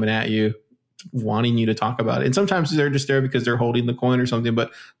just coming at you, wanting you to talk about it. And sometimes they're just there because they're holding the coin or something.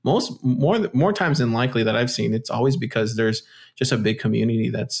 But more times than likely that I've seen, it's always because there's just a big community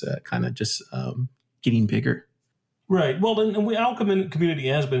that's kind of just getting bigger. Right. Well, our community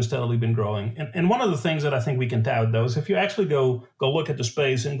has been steadily been growing. And one of the things that I think we can tout, though, is if you actually go look at the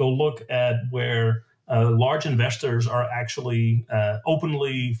space and go look at where large investors are actually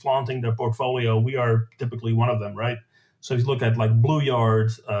openly flaunting their portfolio, we are typically one of them, right? So if you look at like Blue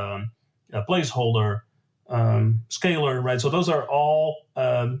Yard, Placeholder, Scalar, right? So those are all,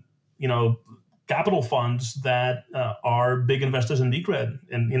 capital funds that are big investors in Decred.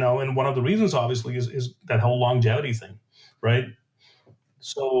 And one of the reasons obviously is that whole longevity thing, right?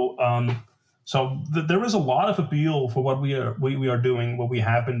 So there is a lot of appeal for what we are doing, what we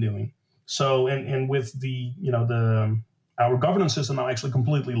have been doing. So and with our governance system now actually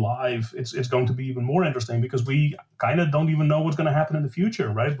completely live, it's going to be even more interesting because we kind of don't even know what's going to happen in the future,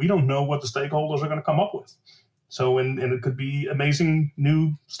 right? We don't know what the stakeholders are going to come up with. So, and it could be amazing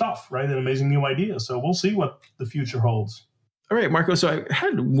new stuff, right? And amazing new ideas. So we'll see what the future holds. All right, Marco. So I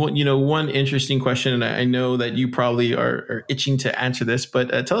had one interesting question, and I know that you probably are itching to answer this, but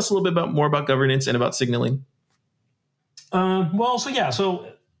tell us a little bit more about governance and about signaling. So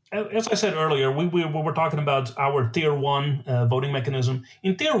as I said earlier, we're talking about our tier 1 voting mechanism.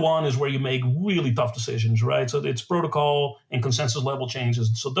 In tier 1 is where you make really tough decisions, right? So it's protocol and consensus level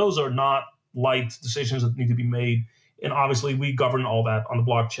changes. So those are not light decisions that need to be made. And obviously we govern all that on the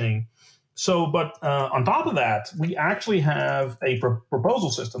blockchain. So, but on top of that, we actually have a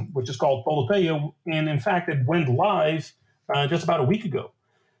proposal system, which is called Politeia. And in fact, it went live just about a week ago.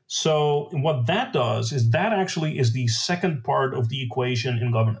 So what that does is that actually is the second part of the equation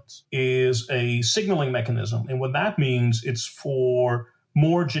in governance, is a signaling mechanism. And what that means, it's for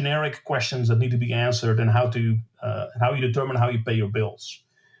more generic questions that need to be answered and how you determine how you pay your bills.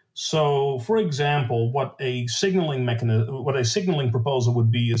 So, for example, what a signaling proposal would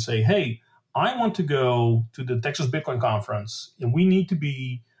be is say, hey, I want to go to the Texas Bitcoin conference, and we need to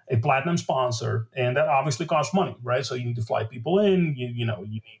be a platinum sponsor, and that obviously costs money, right? So you need to fly people in, you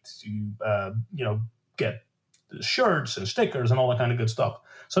need to get shirts and stickers and all that kind of good stuff.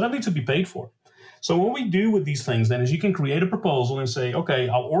 So that needs to be paid for. So what we do with these things then is you can create a proposal and say, okay,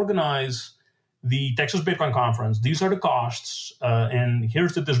 I'll organize the Texas Bitcoin conference. These are the costs, and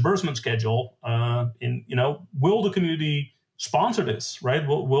here's the disbursement schedule. Will the community sponsor this, right?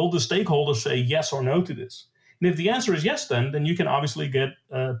 Will the stakeholders say yes or no to this? And if the answer is yes, then you can obviously get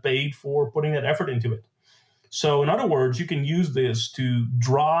paid for putting that effort into it. So in other words, you can use this to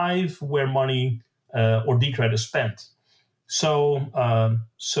drive where money or Decred is spent. So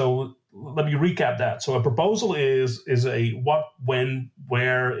let me recap that. So a proposal is a what, when,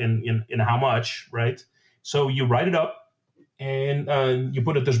 where, and how much, right? So you write it up and you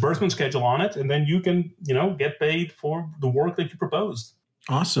put a disbursement schedule on it, and then you can get paid for the work that you proposed.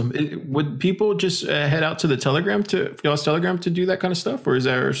 Awesome. Would people just head out to the Telegram to do that kind of stuff, or is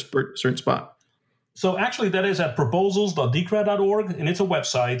there a certain spot? So actually that is at proposals.decred.org, and it's a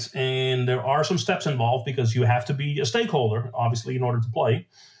website, and there are some steps involved because you have to be a stakeholder, obviously, in order to play.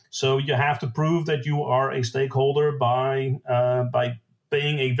 So you have to prove that you are a stakeholder by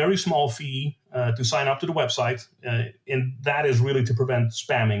paying a very small fee to sign up to the website, and that is really to prevent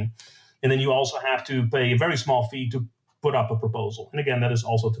spamming. And then you also have to pay a very small fee to put up a proposal. And again, that is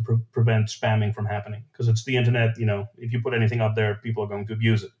also to prevent spamming from happening, because it's the internet. If you put anything up there, people are going to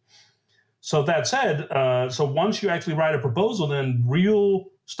abuse it. So that said, so once you actually write a proposal, then real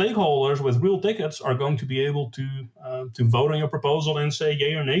stakeholders with real tickets are going to be able to vote on your proposal and say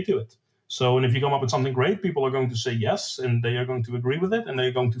yay or nay to it. So, and if you come up with something great, people are going to say yes, and they are going to agree with it, and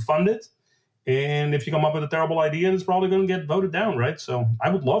they're going to fund it. And if you come up with a terrible idea, it's probably going to get voted down, right? So I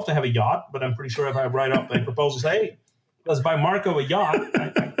would love to have a yacht, but I'm pretty sure if I write up a proposal, say, hey, let's buy Marco a yacht,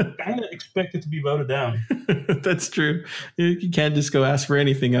 I kind of expect it to be voted down. That's true. You can't just go ask for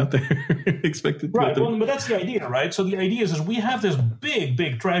anything out there. Expect it to right. Well, but that's the idea, right? So the idea is we have this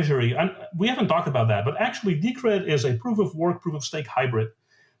big treasury. And we haven't talked about that, but actually Decred is a proof of work, proof of stake hybrid.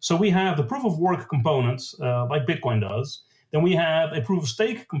 So we have the proof of work components like Bitcoin does. Then we have a proof of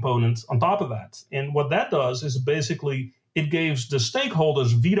stake component on top of that. And what that does is basically it gives the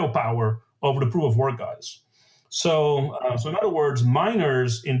stakeholders veto power over the proof of work guys. So in other words,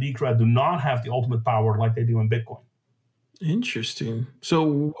 miners in Decred do not have the ultimate power like they do in Bitcoin. Interesting.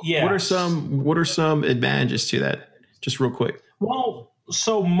 So Yes. what are some advantages to that? Just real quick. Well,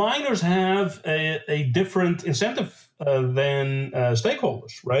 so miners have a different incentive than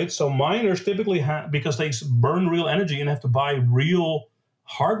stakeholders, right? So miners typically have, because they burn real energy and have to buy real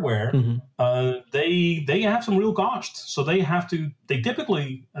hardware, they have some real costs. So they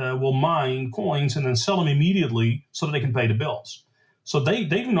typically will mine coins and then sell them immediately so that they can pay the bills. So they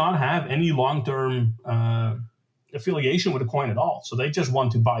do not have any long-term affiliation with a coin at all. So they just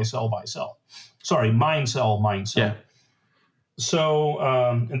want to buy, sell. Sorry, mine, sell. Yeah. So,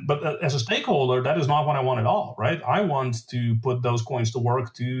 but as a stakeholder, that is not what I want at all, right? I want to put those coins to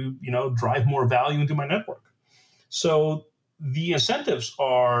work to, drive more value into my network. So the incentives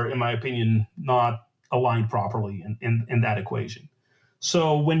are, in my opinion, not aligned properly in that equation.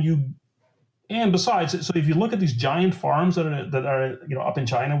 So besides, so if you look at these giant farms that are up in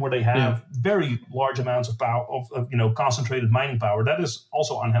China where they have very large amounts of power of concentrated mining power, that is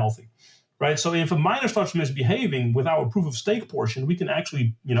also unhealthy. Right, so if a miner starts misbehaving with our proof of stake portion, we can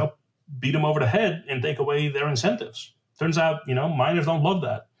actually, beat them over the head and take away their incentives. Turns out, miners don't love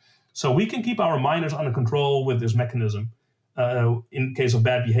that. So we can keep our miners under control with this mechanism in case of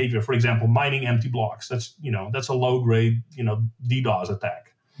bad behavior. For example, mining empty blocks. That's a low grade, DDoS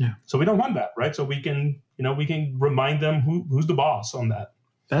attack. Yeah. So we don't want that, right? So we can remind them who's the boss on that.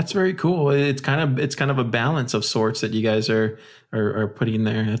 That's very cool. It's kind of a balance of sorts that you guys are putting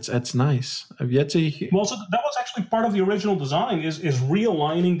there. That's nice. I've yet to. Well, so that was actually part of the original design is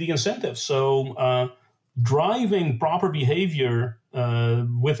realigning the incentives. So driving proper behavior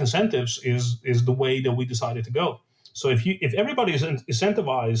with incentives is the way that we decided to go. So if everybody is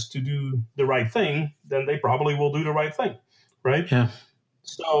incentivized to do the right thing, then they probably will do the right thing, right? Yeah.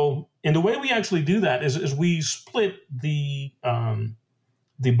 So, and the way we actually do that is we split the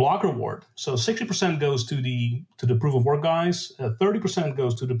block reward. So 60% goes to the proof of work guys, 30%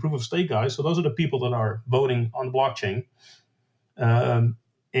 goes to the proof of stake guys. So those are the people that are voting on the blockchain. And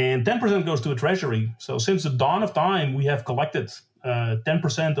 10% goes to the treasury. So since the dawn of time, we have collected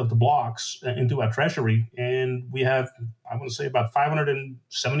 10% of the blocks into our treasury. And we have, I want to say about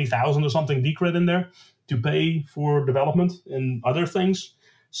 570,000 or something Decred in there to pay for development and other things.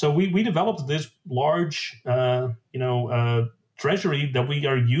 So we developed this large, treasury that we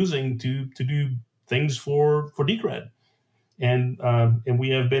are using to do things for Decred. And we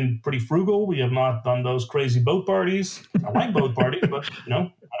have been pretty frugal. We have not done those crazy boat parties. I like boat parties, but I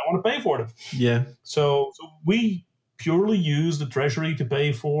don't want to pay for them. Yeah. So we purely use the treasury to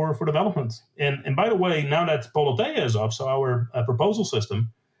pay for development. And by the way, now that Polotea is up, so our proposal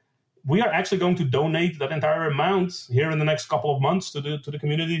system, we are actually going to donate that entire amount here in the next couple of months to the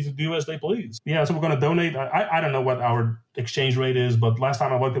community to do as they please. Yeah, so we're going to donate. I don't know what our exchange rate is, but last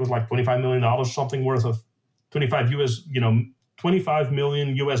time I looked, it was like $25 million, something worth of 25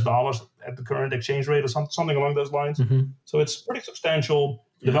 million US dollars at the current exchange rate or something along those lines. Mm-hmm. So it's pretty substantial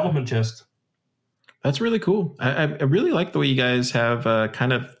development chest. That's really cool. I really like the way you guys have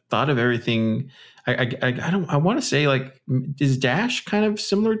kind of thought of everything. I want to say, like, is Dash kind of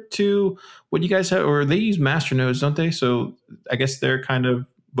similar to what you guys have, or they use masternodes, don't they? So I guess they're kind of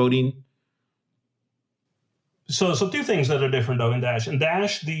voting. So two things that are different though in Dash. In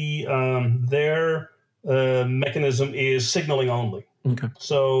Dash, their mechanism is signaling only. Okay.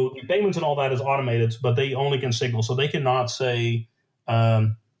 So the payments and all that is automated, but they only can signal. So they cannot say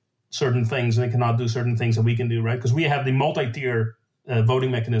certain things, and they cannot do certain things that we can do, right? Because we have the multi-tier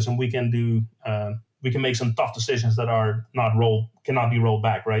voting mechanism. We can do we can make some tough decisions that are cannot be rolled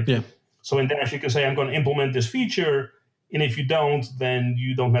back, right? Yeah. So in Dash, you can say, I'm going to implement this feature, and if you don't, then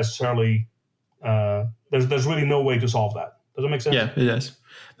you don't necessarily. There's really no way to solve that. Does that make sense? Yeah, it does.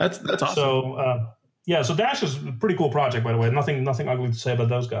 That's awesome. So so Dash is a pretty cool project, by the way. Nothing ugly to say about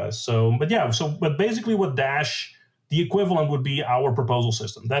those guys. So, but basically, what Dash, the equivalent would be our proposal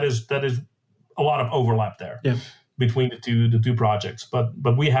system. That is a lot of overlap there. Yeah. Between the two projects, but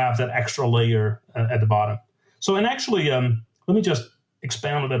we have that extra layer at the bottom. So, and actually, let me just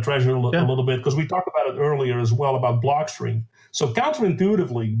expand on that treasure a little bit, because we talked about it earlier as well about Blockstream. So,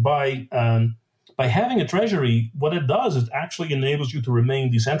 counterintuitively, by having a treasury, what it does is actually enables you to remain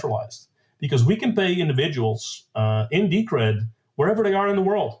decentralized, because we can pay individuals in Decred wherever they are in the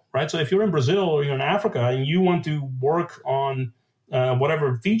world, right? So, if you're in Brazil or you're in Africa and you want to work on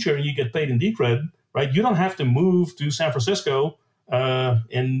whatever feature, you get paid in Decred. Right, you don't have to move to San Francisco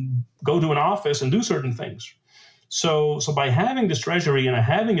and go to an office and do certain things. So by having this treasury and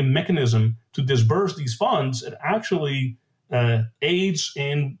having a mechanism to disperse these funds, it actually aids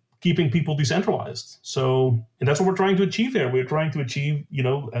in keeping people decentralized. So, and that's what we're trying to achieve here. We're trying to achieve,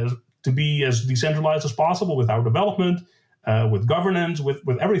 to be as decentralized as possible with our development, with governance, with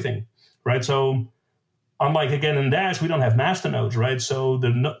everything, right? So, unlike again in Dash, we don't have masternodes, right? So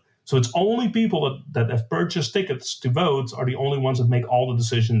so it's only people that have purchased tickets to vote are the only ones that make all the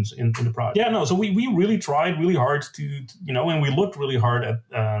decisions in the project. Yeah, no. So we really tried really hard to and we looked really hard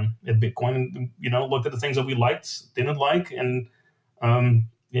at Bitcoin and looked at the things that we liked, didn't like, and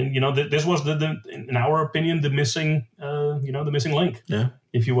this was in our opinion the missing link,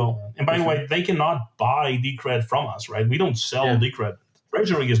 if you will. And by the way, they cannot buy Decred from us, right? We don't sell Decred.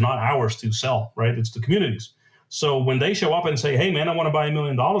 Treasury is not ours to sell, right? It's the community's. So when they show up and say, "Hey, man, I want to buy $1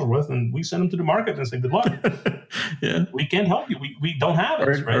 million worth," and we send them to the market and say, "Good luck." We can't help you. We don't have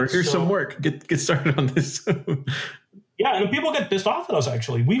it. Right? Or here's some work. Get started on this. Yeah, and people get pissed off at us.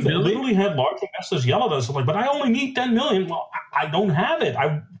 Actually, we've literally had large investors yell at us like, "But I only need 10 million." Well, I don't have it.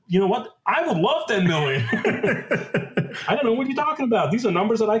 You know what? I would love 10 million. I don't know what you're talking about. These are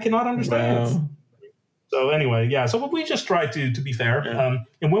numbers that I cannot understand. Wow. So anyway, so we just tried to be fair. Yeah.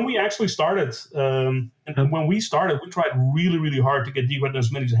 And when we actually started, we tried really, really hard to get Decred in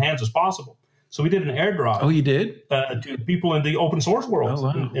as many hands as possible. So we did an airdrop. Oh, you did? To people in the open source world. Oh,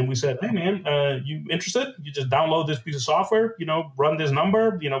 wow. And we said, "Hey, man, you interested? You just download this piece of software, run this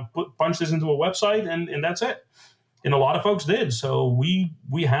number, punch this into a website, and that's it." And a lot of folks did. So we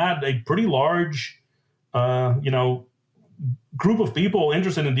had a pretty large, group of people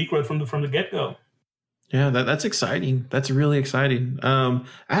interested in Decred from the get-go. Yeah, that's exciting. That's really exciting. I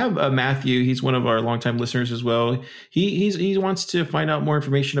have Matthew. He's one of our longtime listeners as well. He wants to find out more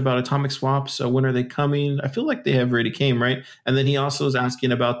information about atomic swaps. So when are they coming? I feel like they have already came, right? And then he also is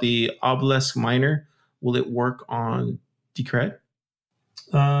asking about the Obelisk miner. Will it work on Decred?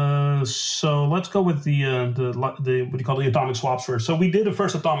 So let's go with the what do you call the atomic swaps first. So we did the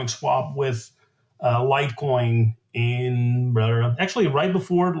first atomic swap with Litecoin actually right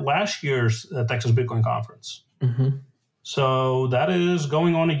before last year's Texas Bitcoin conference. Mm-hmm. So that is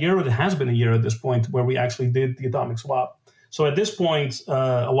going on a year. It has been a year at this point where we actually did the atomic swap. So at this point,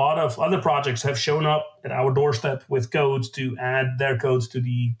 a lot of other projects have shown up at our doorstep with codes to add their codes to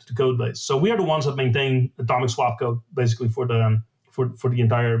the code base. So we are the ones that maintain atomic swap code basically for the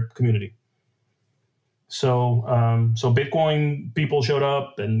entire community. So Bitcoin people showed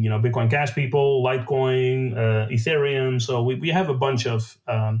up, and Bitcoin Cash people, Litecoin, Ethereum. So we have a bunch of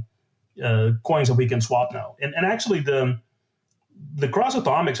coins that we can swap now. And actually the cross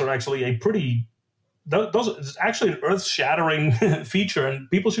atomics are actually it's actually an earth-shattering feature, and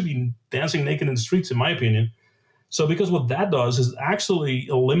people should be dancing naked in the streets, in my opinion. So because what that does is actually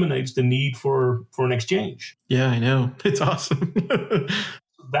eliminates the need for an exchange. Yeah, I know. It's awesome.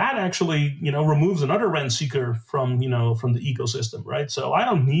 That actually, removes another rent seeker from the ecosystem, right? So I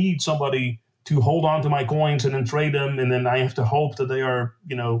don't need somebody to hold on to my coins and then trade them, and then I have to hope that they are,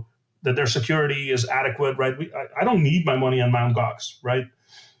 that their security is adequate, right? I don't need my money on Mt. Gox, right?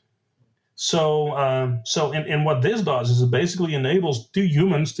 So what this does is it basically enables two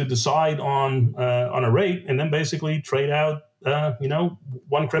humans to decide on a rate, and then basically trade out,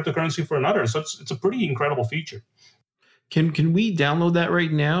 one cryptocurrency for another. So it's a pretty incredible feature. Can we download that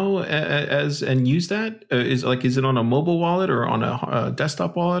right now and use that? Is it on a mobile wallet or on a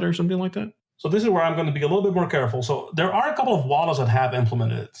desktop wallet or something like that? So this is where I'm going to be a little bit more careful. So there are a couple of wallets that have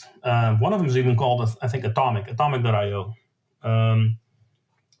implemented it. One of them is even called, I think, atomic.io.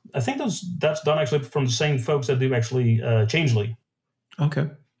 I think that's done actually from the same folks that do actually Changelly.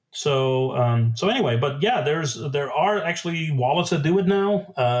 Okay. So anyway, but yeah, there are actually wallets that do it now.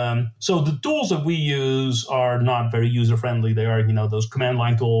 So the tools that we use are not very user friendly. They are those command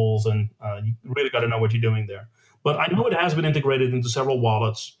line tools, and you really got to know what you're doing there. But I know it has been integrated into several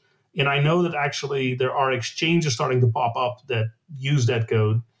wallets, and I know that actually there are exchanges starting to pop up that use that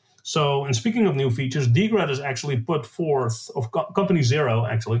code. So, and speaking of new features, Decred has actually put forth, Company Zero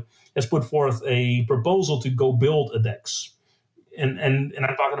actually has put forth a proposal to go build a DEX. And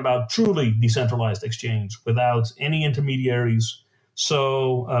I'm talking about truly decentralized exchange without any intermediaries.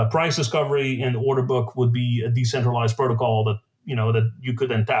 So price discovery and order book would be a decentralized protocol that you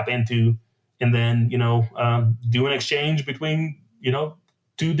could then tap into, and then do an exchange between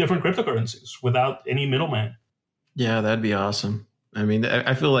two different cryptocurrencies without any middleman. Yeah, that'd be awesome. I mean,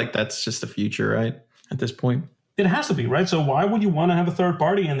 I feel like that's just the future, right? At this point. It has to be, right? So why would you want to have a third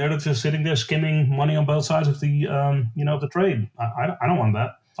party in there that's just sitting there skimming money on both sides of the, the trade? I don't want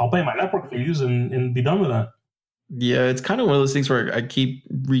that. I'll pay my network fees and be done with that. Yeah, it's kind of one of those things where I keep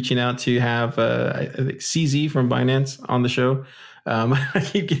reaching out to have I think CZ from Binance on the show. I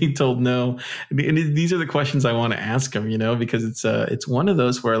keep getting told no. And these are the questions I want to ask him, because it's one of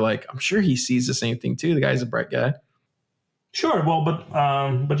those where like, I'm sure he sees the same thing too. The guy's a bright guy. Sure. Well,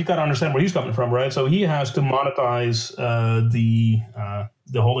 but you got to understand where he's coming from, right? So he has to monetize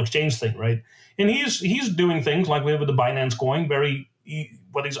the whole exchange thing, right? And he's doing things like with the Binance coin.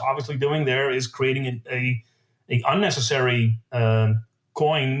 What he's obviously doing there is creating a unnecessary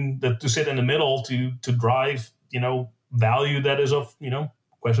coin to sit in the middle to drive value that is of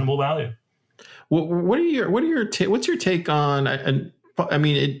questionable value. What's your take on? I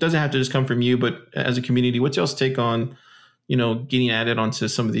mean, it doesn't have to just come from you, but as a community, what's y'all's take on getting added onto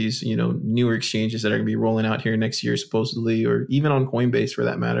some of these newer exchanges that are going to be rolling out here next year, supposedly, or even on Coinbase for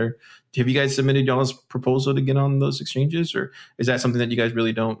that matter? Have you guys submitted y'all's proposal to get on those exchanges, or is that something that you guys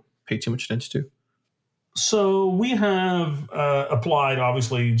really don't pay too much attention to? So we have applied,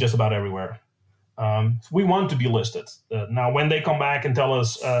 obviously, just about everywhere. We want to be listed. Now, when they come back and tell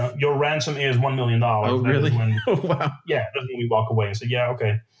us your ransom is $1 million, oh really? Oh wow! Yeah, that's when we walk away and say, yeah,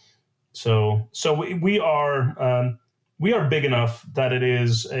 okay. So we are big enough that it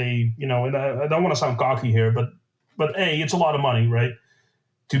is and I don't want to sound cocky here, but it's a lot of money, right,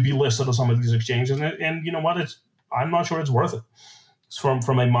 to be listed on some of these exchanges, and you know what? I'm not sure it's worth it.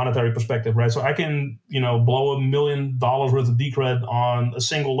 From a monetary perspective, right? So I can, blow $1 million worth of Decred on a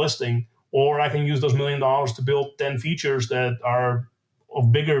single listing, or I can use those $1 million to build 10 features that are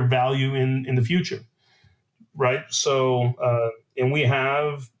of bigger value in the future, right? So, and we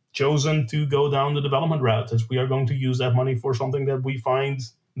have chosen to go down the development route, as we are going to use that money for something that we find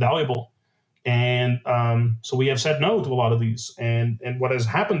valuable. And so we have said no to a lot of these. And what has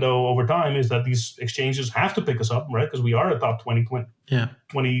happened, though, over time is that these exchanges have to pick us up, right? Because we are a top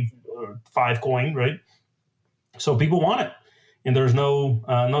 25 coin, right? So people want it, and there's no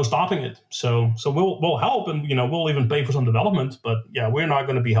stopping it. So we'll help, and we'll even pay for some development. But yeah, we're not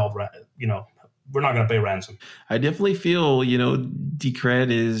going to be held, we're not going to pay ransom. I definitely feel, Decred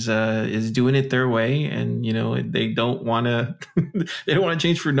is doing it their way, and they don't want to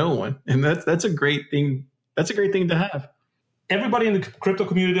change for no one, and that's a great thing. That's a great thing to have. Everybody in the crypto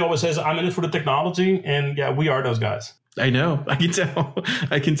community always says, "I'm in it for the technology," and yeah, we are those guys. I know. I can tell.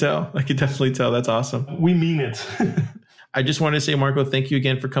 I can definitely tell. That's awesome. We mean it. I just wanted to say, Marco, thank you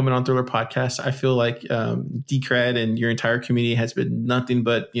again for coming on Thriller Podcast. I feel like Decred and your entire community has been nothing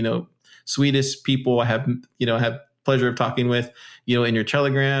but sweetest people I have pleasure of talking with, in your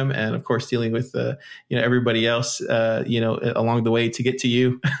Telegram, and of course dealing with everybody else along the way to get to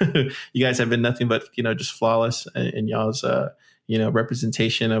you. You guys have been nothing but just flawless in y'all's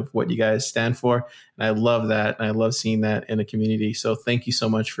representation of what you guys stand for, and I love that, and I love seeing that in a community. So thank you so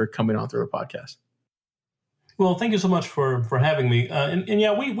much for coming on through our podcast. Well, thank you so much for having me. And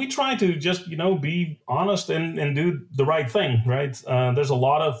yeah, we try to just, be honest and do the right thing, right? There's a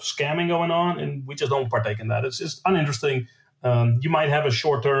lot of scamming going on, and we just don't partake in that. It's just uninteresting. You might have a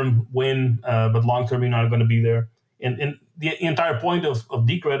short-term win, but long-term, you're not going to be there. And the entire point of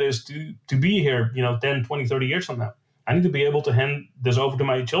Decred is to be here, 10, 20, 30 years from now. I need to be able to hand this over to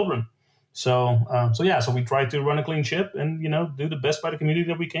my children. So we try to run a clean ship and, do the best by the community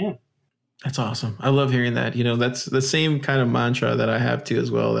that we can. That's awesome. I love hearing that. That's the same kind of mantra that I have too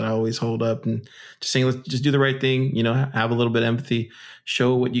as well, that I always hold up, and just saying, let's just do the right thing, have a little bit of empathy,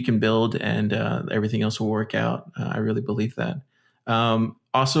 show what you can build, and everything else will work out. I really believe that.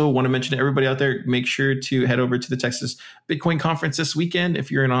 Also want to mention to everybody out there, make sure to head over to the Texas Bitcoin Conference this weekend if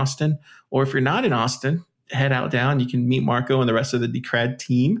you're in Austin, or if you're not in Austin, head out down. You can meet Marco and the rest of the Decred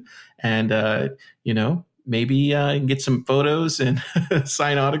team, and, maybe get some photos and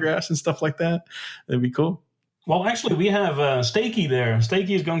sign autographs and stuff like that. That'd be cool. Well, actually, we have Stakey there.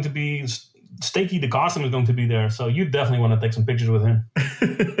 Stakey, the costume is going to be there. So you definitely want to take some pictures with him.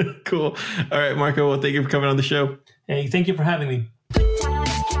 Cool. All right, Marco. Well, thank you for coming on the show. Hey, thank you for having me.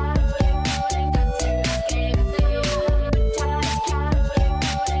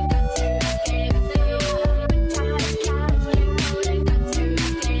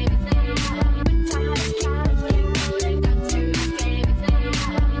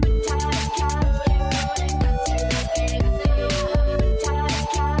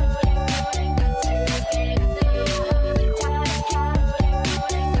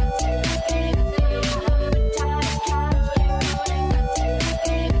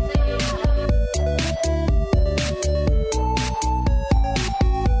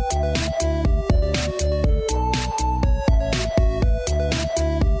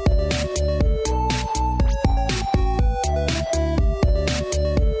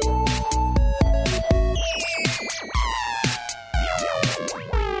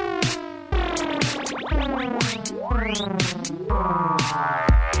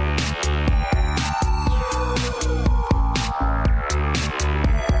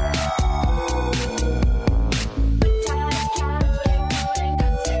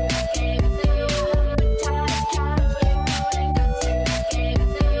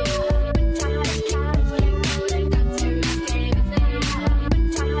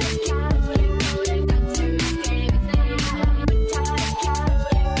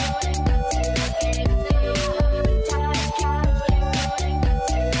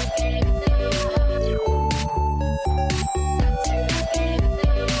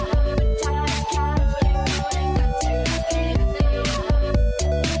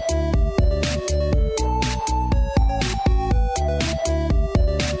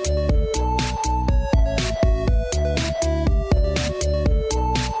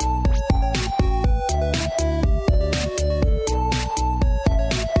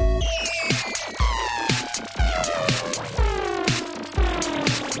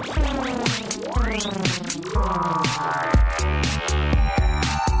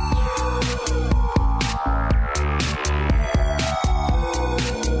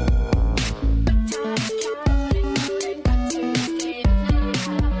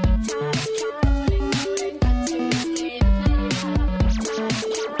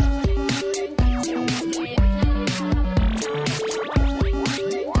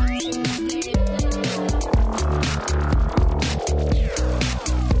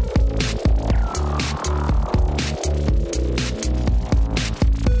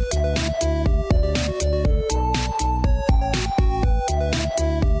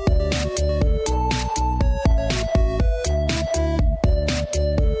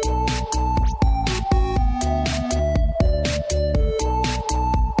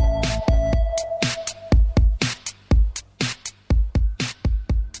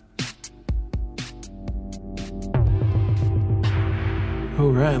 All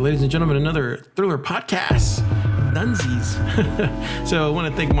right, ladies and gentlemen, another Thriller podcast. Dunsies. So I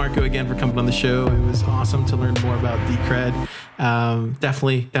want to thank Marco again for coming on the show. It was awesome to learn more about Decred.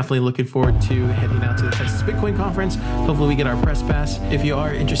 Definitely looking forward to heading out to the Texas Bitcoin Conference. Hopefully we get our press pass. If you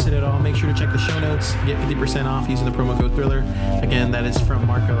are interested at all, make sure to check the show notes. Get 50% off using the promo code Thriller. Again, that is from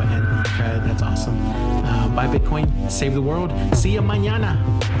Marco and Decred. That's awesome. Buy Bitcoin, save the world. See you mañana.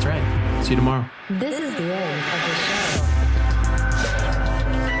 That's right. See you tomorrow. This is the end of the show.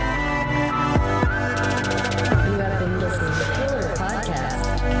 You have been listening to Thriller Podcast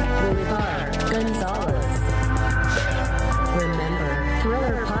with Car Gonzalez. Remember,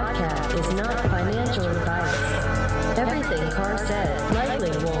 Thriller Podcast is not financial advice. Everything Car said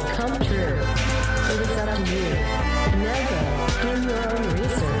likely won't come true. It is up to you. Now go, do your own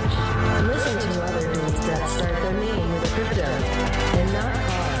research. Listen to other dudes that start their name with crypto and not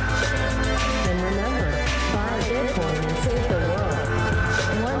Car. And remember, buy Bitcoin and save the world.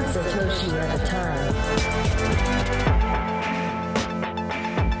 One Satoshi at a time.